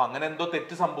 അപ്പം അങ്ങനെ എന്തോ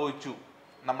തെറ്റ് സംഭവിച്ചു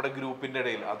നമ്മുടെ ഗ്രൂപ്പിൻ്റെ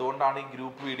ഇടയിൽ, അതുകൊണ്ടാണ് ഈ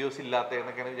ഗ്രൂപ്പ് വീഡിയോസ് ഇല്ലാത്തത്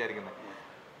എന്നൊക്കെയാണ് വിചാരിക്കുന്നത്.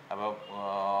 അപ്പം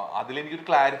അതിലെനിക്കൊരു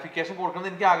ക്ലാരിഫിക്കേഷൻ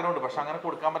കൊടുക്കണമെന്ന് എനിക്ക് ആഗ്രഹമുണ്ട്. പക്ഷെ അങ്ങനെ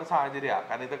കൊടുക്കാൻ പറ്റുന്ന സാഹചര്യമാണ്,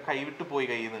 കാരണം ഇത് കൈവിട്ട് പോയി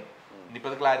കയ്യിൽ നിന്ന്.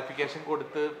 ഇനിയിപ്പോൾ അത് ക്ലാരിഫിക്കേഷൻ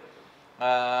കൊടുത്ത്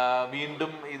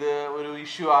വീണ്ടും ഇത് ഒരു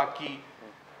ഇഷ്യൂ ആക്കി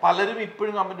പലരും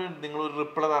ഇപ്പോഴും കമൻറ്റ് നിങ്ങളൊരു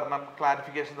റിപ്ലൈ തരണം,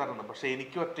 ക്ലാരിഫിക്കേഷൻ തരണം. പക്ഷെ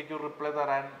എനിക്ക് ഒറ്റയ്ക്ക് ഒരു റിപ്ലൈ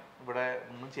തരാൻ ഇവിടെ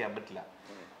ഒന്നും ചെയ്യാൻ പറ്റില്ല.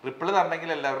 റിപ്ലൈ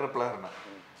തരണമെങ്കിൽ എല്ലാവരും റിപ്ലൈ തരണം,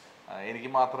 എനിക്ക്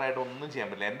മാത്രമായിട്ട് ഒന്നും ചെയ്യാൻ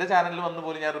പറ്റില്ല. എൻ്റെ ചാനലിൽ വന്ന്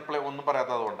പോലും ഞാൻ റിപ്ലൈ ഒന്നും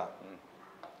പറയാത്തത് അതുകൊണ്ടാണ്.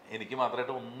 എനിക്ക്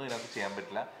മാത്രമായിട്ട് ഒന്നും ഇതിനകത്ത് ചെയ്യാൻ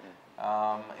പറ്റില്ല.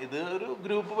 ഇത് ഒരു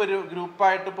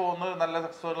ഗ്രൂപ്പായിട്ട് പോകുന്ന, നല്ല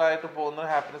സക്സസ്ഫുൾ ആയിട്ട് പോകുന്ന,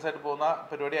 ഹാപ്പിനെസ് ആയിട്ട് പോകുന്ന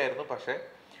പരിപാടിയായിരുന്നു. പക്ഷേ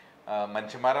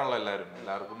മനുഷ്യന്മാരാണല്ലോ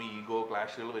എല്ലാവർക്കും ഈഗോ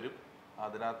ക്ലാഷുകൾ വരും.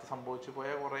 അതിനകത്ത് സംഭവിച്ചു പോയ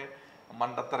കുറേ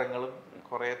മണ്ടത്തരങ്ങളും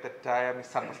കുറേ തെറ്റായ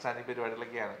മിസ്അണ്ടർസ്റ്റാൻഡിങ്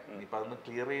പരിപാടികളൊക്കെയാണ്. ഇനിയിപ്പോൾ അതൊന്ന്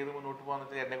ക്ലിയർ ചെയ്ത് മുന്നോട്ട് പോകാന്ന്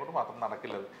വെച്ചാൽ എന്നെ കൊണ്ട് മാത്രം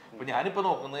നടക്കില്ലത്. അപ്പോൾ ഞാനിപ്പോൾ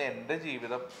നോക്കുന്നത് എൻ്റെ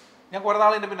ജീവിതം, ഞാൻ കുറേ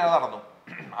നാൾ എൻ്റെ പിന്നാലെ നടന്നു.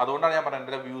 അതുകൊണ്ടാണ് ഞാൻ പറഞ്ഞത്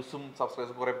എൻ്റെ വ്യൂസും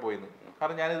സബ്സ്ക്രൈബേഴ്സും കുറേ പോയെന്ന്.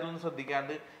 കാരണം ഞാൻ ഇതിലൊന്നും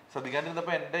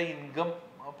ശ്രദ്ധിക്കാണ്ടിരുന്നപ്പോൾ എൻ്റെ ഇൻകം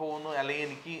പോകുന്നു, അല്ലെങ്കിൽ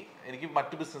എനിക്ക്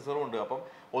മറ്റു ബിസിനസ്സുകളും ഉണ്ട്. അപ്പം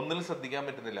ഒന്നിലും ശ്രദ്ധിക്കാൻ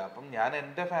പറ്റുന്നില്ല. അപ്പം ഞാൻ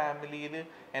എൻ്റെ ഫാമിലിയിൽ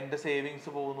എൻ്റെ സേവിങ്സ്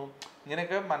പോകുന്നു,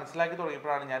 ഇങ്ങനെയൊക്കെ മനസ്സിലാക്കി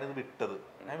തുടങ്ങിയപ്പോഴാണ് ഞാനിത് വിട്ടത്.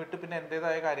 ഞാൻ വിട്ട് പിന്നെ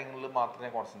എൻ്റെതായ കാര്യങ്ങളിൽ മാത്രം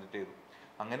ഞാൻ കോൺസെൻട്രേറ്റ് ചെയ്തു.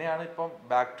 അങ്ങനെയാണ് ഇപ്പം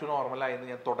ബാക്ക് ടു നോർമലായെന്ന്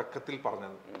ഞാൻ തുടക്കത്തിൽ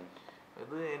പറഞ്ഞത്.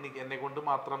 ഇത് എന്നെ കൊണ്ട്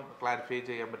മാത്രം ക്ലാരിഫൈ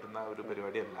ചെയ്യാൻ പറ്റുന്ന ഒരു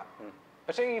പരിപാടിയല്ല.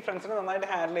 പക്ഷേ ഈ ഫ്രണ്ട്സിനെ നന്നായിട്ട്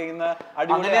ഹാൻഡിൽ ചെയ്യുന്ന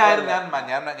അങ്ങനെയായിരുന്നു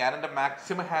ഞാൻ എൻ്റെ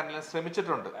മാക്സിമം ഹാൻഡിൽ ചെയ്യാൻ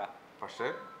ശ്രമിച്ചിട്ടുണ്ട്. പക്ഷെ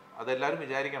അതെല്ലാവരും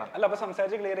വിചാരിക്കണം. അല്ല, അപ്പൊ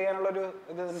സംസാരിച്ച് ക്ലിയർ ചെയ്യാനുള്ള ഒരു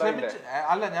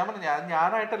അല്ല, ഞാൻ പറഞ്ഞു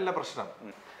ഞാനായിട്ടല്ല പ്രശ്നം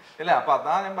ഇല്ല. അപ്പൊ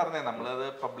അതാ ഞാൻ പറഞ്ഞത്, നമ്മളത്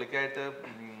പബ്ലിക്കായിട്ട്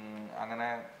അങ്ങനെ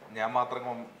ഞാൻ മാത്രം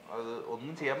അത്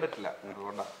ഒന്നും ചെയ്യാൻ പറ്റില്ല.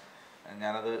 അതുകൊണ്ടാണ്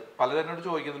ഞാനത് പലരും എന്നോട്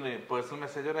ചോദിക്കുന്നുണ്ട്, പേഴ്സണൽ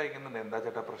മെസ്സേജ് വരെ അയക്കുന്നുണ്ട്, എന്താ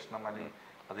ചേട്ടാ പ്രശ്നം, അല്ലെങ്കിൽ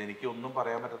അത് എനിക്ക് ഒന്നും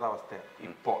പറയാൻ പറ്റാത്ത അവസ്ഥയാണ്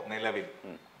ഇപ്പോൾ നിലവിൽ.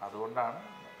 അതുകൊണ്ടാണ്.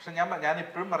 പക്ഷെ ഞാൻ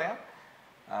ഇപ്പോഴും പറയാം,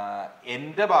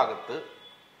 എൻ്റെ ഭാഗത്ത്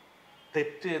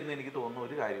തെറ്റ് എന്ന് എനിക്ക് തോന്നുന്ന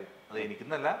ഒരു കാര്യം, അത്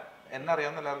എനിക്കെന്നല്ല, എന്നെ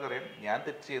അറിയാവുന്ന എല്ലാവർക്കും അറിയാം, ഞാൻ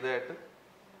തെറ്റ്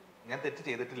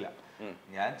ചെയ്തിട്ടില്ല.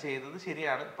 ഞാൻ ചെയ്തത്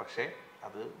ശരിയാണ്, പക്ഷെ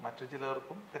അത് മറ്റു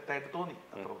ചിലർക്കും തെറ്റായിട്ട് തോന്നി.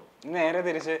 നേരെ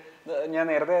തിരിച്ച് ഞാൻ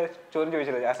നേരത്തെ ചോദ്യം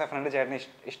ചോദിച്ചത്, ആസ് എ ഫ്രണ്ട് ചേട്ടന്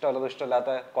ഇഷ്ടമുള്ളത് ഇഷ്ടമില്ലാത്ത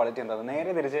ക്വാളിറ്റി എന്താ?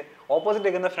 നേരെ തിരിച്ച് ഓപ്പോസിറ്റ്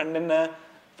നിൽക്കുന്ന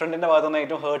ഫ്രണ്ടിന്റെ ഭാഗത്തു നിന്ന്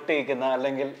ഏറ്റവും ഹേർട്ട് ചെയ്യിക്കുന്ന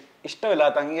അല്ലെങ്കിൽ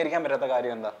ഇഷ്ടമില്ലാത്ത, അംഗീകരിക്കാൻ പറ്റാത്ത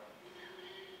കാര്യം എന്താ?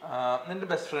 നിന്റെ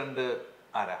ബെസ്റ്റ് ഫ്രണ്ട്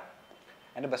ആരാ?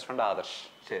 എൻ്റെ ബെസ്റ്റ് ഫ്രണ്ട് ആദർശ്.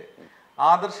 ശരി,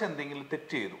 ആദർശ് എന്തെങ്കിലും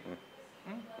തെറ്റ് ചെയ്തു,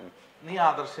 നീ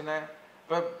ആദർശിനെ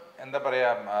ഇപ്പൊ എന്താ പറയാ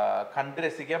കണ്ട്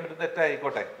രസിക്കാൻ പറ്റുന്ന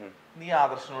തെറ്റായിക്കോട്ടെ, നീ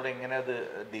ആദർശിനോട് എങ്ങനെ അത്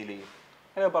ഡീൽ ചെയ്യും?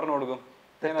 പറഞ്ഞു കൊടുക്കും,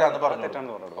 തെറ്റാന്ന്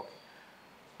പറഞ്ഞു കൊടുക്കും.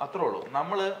 അത്രേ ഉള്ളൂ.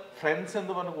 നമ്മള് ഫ്രണ്ട്സ്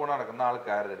എന്ന് പറഞ്ഞ് കൂടെ നടക്കുന്ന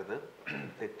ആൾക്കാരുടെ അടുത്ത്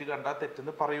തെറ്റ് കണ്ടാൽ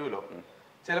തെറ്റെന്ന് പറയൂലോ.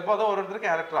 ചിലപ്പോൾ അത് ഓരോരുത്തരുടെ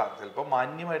ക്യാരക്ടറാണ്. ചിലപ്പോൾ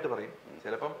മാന്യമായിട്ട് പറയും,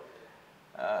 ചിലപ്പം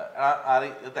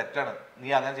ഇത് തെറ്റാണ്, നീ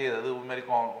അങ്ങനെ ചെയ്തത് ഉമ്മരി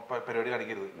പരിപാടി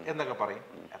കാണിക്കരുത് എന്നൊക്കെ പറയും.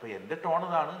 അപ്പൊ എന്റെ ടോൺ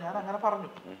ഇതാണ്, ഞാൻ അങ്ങനെ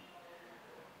പറഞ്ഞു.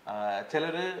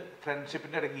 ചിലര്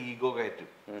ഫ്രണ്ട്ഷിപ്പിന്റെ ഇടയ്ക്ക് ഈഗോ കയറ്റും,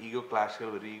 ഈഗോ ക്ലാഷുകൾ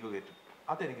വരും, ഈഗോ കയറ്റും.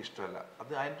 അതെനിക്ക് ഇഷ്ടമല്ല.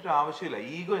 അത് അതിൻ്റെ ഒരു ആവശ്യമില്ല.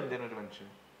 ഈഗോ എന്തിനാ ഒരു മനുഷ്യൻ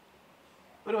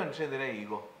എന്തിനാ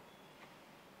ഈഗോ?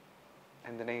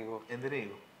 എന്തിനാ ഈഗോ?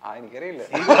 എനിക്കറിയില്ല.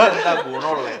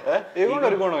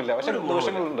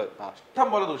 ഇഷ്ടം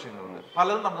പോലെ ദൂഷ്യങ്ങളുണ്ട്,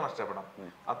 പലതും നമുക്ക് നഷ്ടപ്പെടാം.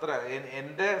 അത്ര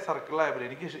എന്റെ സർക്കിളായപ്പോൾ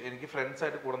എനിക്ക് ഫ്രണ്ട്സ്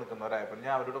ആയിട്ട് കൂടെ നിൽക്കുന്നവരായപ്പോൾ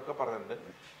ഞാൻ അവരോടൊക്കെ പറഞ്ഞിട്ടുണ്ട്,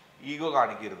 ഈഗോ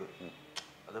കാണിക്കരുത്.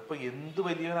 അതിപ്പോ എന്ത്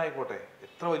വലിയവനായിക്കോട്ടെ,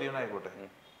 എത്ര വലിയവനായിക്കോട്ടെ,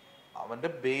 അവന്റെ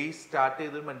ബേസ് സ്റ്റാർട്ട്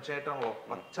ചെയ്തൊരു മനുഷ്യനായിട്ടാണല്ലോ,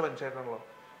 പച്ച മനുഷ്യനായിട്ടാണല്ലോ.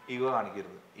 ഈഗോ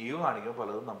കാണിക്കരുത്. ഈഗോ കാണിക്കുമ്പോൾ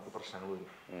പലതും നമുക്ക് പ്രശ്നങ്ങൾ വരും.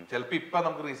 ചിലപ്പോൾ ഇപ്പൊ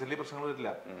നമുക്ക് റീസെന്റ് പ്രശ്നങ്ങൾ വരില്ല,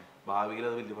 ഭാവിയിൽ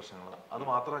അത് വലിയ പ്രശ്നങ്ങളാണ്. അത്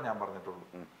മാത്രമേ ഞാൻ പറഞ്ഞിട്ടുള്ളൂ.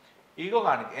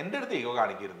 എന്റെ അടുത്ത് ഈഗോ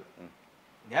കാണിക്കരുത്.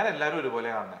 ഞാൻ എല്ലാവരും ഒരുപോലെ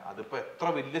കാണുന്നത്. അതിപ്പോ എത്ര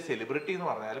വലിയ സെലിബ്രിറ്റി എന്ന്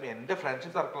പറഞ്ഞാലും എന്റെ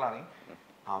ഫ്രണ്ട്ഷിപ്പ് സർക്കിളാണെങ്കിൽ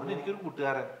അവൻ എനിക്കൊരു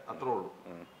കൂട്ടുകാരൻ, അത്രേ ഉള്ളൂ.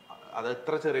 അത്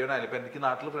എത്ര ചെറിയവനായാലും ഇപ്പൊ എനിക്ക്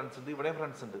നാട്ടിൽ ഫ്രണ്ട്സ് ഉണ്ട്, ഇവിടെയും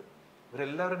ഫ്രണ്ട്സ് ഉണ്ട്,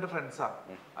 ഇവരെല്ലാവരും എന്റെ ഫ്രണ്ട്സാ.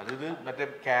 അതിത് മറ്റേ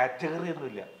കാറ്റഗറി ഒന്നും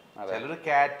ഇല്ല. ചിലര്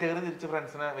കാറ്റഗറി തിരിച്ച്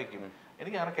ഫ്രണ്ട്സിനെ വെക്കും.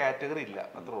 എനിക്ക് അങ്ങനെ കാറ്റഗറി ഇല്ല,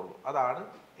 അത്രേ ഉള്ളൂ. അതാണ്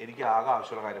എനിക്ക് ആകെ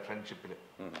ആവശ്യമുള്ള കാര്യം ഫ്രണ്ട്ഷിപ്പില്.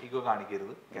 ഈഗോ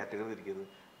കാണിക്കരുത്, കാറ്റഗറി തിരിക്കരുത്,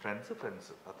 ഫ്രണ്ട്സ്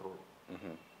ഫ്രണ്ട്സ്, അത്രേ ഉള്ളൂ.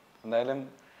 എന്തായാലും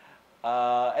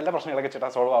എല്ലാ പ്രശ്നങ്ങളൊക്കെ ചേട്ടാ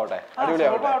സോൾവ് ആവട്ടെ,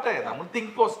 സോൾവ് ആവട്ടെ. നമ്മൾ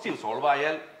തിങ്ക് പോസിറ്റീവ്. സോൾവ്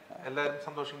ആയാൽ എല്ലാവരും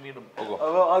സന്തോഷം വീണ്ടും പോകും.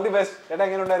 All the best. ചേട്ടാ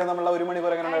എങ്ങനെ ഉണ്ടായിരുന്നു നമ്മളെ 1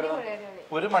 മണിക്കൂർ? എങ്ങനെ ഉണ്ടായിരുന്നു?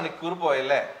 1 മണിക്കൂർ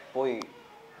പോയല്ലേ? പോയി.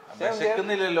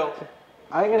 വിശക്കുന്നില്ലല്ലോ.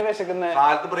 അതെങ്ങനെ വിശക്കുന്നത്?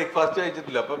 കാലത്ത് ബ്രേക്ക്ഫാസ്റ്റ്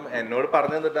കഴിച്ചിട്ടില്ല. അപ്പം എന്നോട്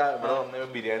പറഞ്ഞു തന്നിട്ടാ ഇവിടെ വന്ന്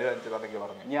ബിരിയാണി വാങ്ങിച്ചതാന്നൊക്കെ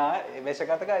പറഞ്ഞു. ഞാൻ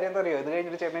വിശക്കാത്ത കാര്യം എന്താ അറിയോ, ഇത്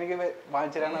കഴിഞ്ഞിട്ട് ചേട്ടൻ എനിക്ക്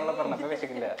വാങ്ങിച്ചു തരാനുള്ള പറഞ്ഞപ്പോൾ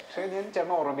വിശക്കില്ല. പക്ഷേ ഞാൻ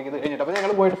ചേട്ടൻ ഓർമ്മിക്കുന്നത് കഴിഞ്ഞിട്ട്. അപ്പോൾ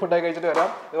ഞങ്ങൾ പോയിട്ട് ഫുഡൊക്കെ കഴിച്ചിട്ട്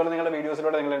വരാം. അതുപോലെ നിങ്ങളുടെ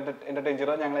വീഡിയോസിലൂടെ നിങ്ങൾ എന്റർടൈൻ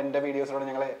ചെയ്തോ, ഞങ്ങൾ എൻ്റെ വീഡിയോസിലൂടെ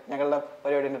ഞങ്ങളുടെ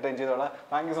പരിപാടി എന്റർടൈൻ ചെയ്തോളാം.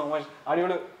 Thank you so much.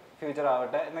 അടിപൊളി ഫ്യൂച്ചർ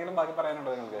ആവട്ടെ. എന്തെങ്കിലും ബാക്കി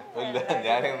പറയാനുണ്ടോ നിങ്ങൾക്ക്? ഇല്ല,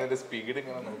 ഞാൻ എന്റെ സ്പീഡ്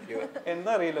ഇങ്ങനെ നോക്കിയത്. എന്താ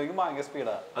അറിയില്ല, എനിക്ക് ഭയങ്കര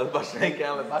സ്പീഡാ. അത് ഭക്ഷണം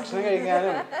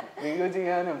കഴിക്കാനും വീഡിയോ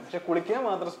ചെയ്യാനും. പക്ഷെ കുളിക്കാൻ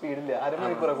മാത്രം സ്പീഡില്ല.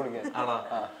 അരമണിക്കൂറാ കുളിക്കാൻ.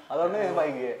 അതുകൊണ്ട് ഞാൻ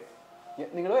വൈകിയേ.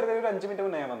 നിങ്ങൾ വരുന്ന ഒരു 5 മിനിറ്റ്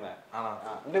മുന്നേ ഞാൻ വന്നേ.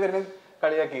 എന്നിട്ട് വരുന്ന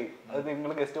കളിയാക്കി, അത്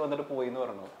നിങ്ങൾ ഗസ്റ്റ് വന്നിട്ട് പോയി എന്ന്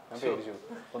പറഞ്ഞു. ഞാൻ പേടിച്ചു,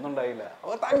 ഒന്നും ഉണ്ടായില്ല.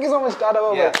 Thank you so much.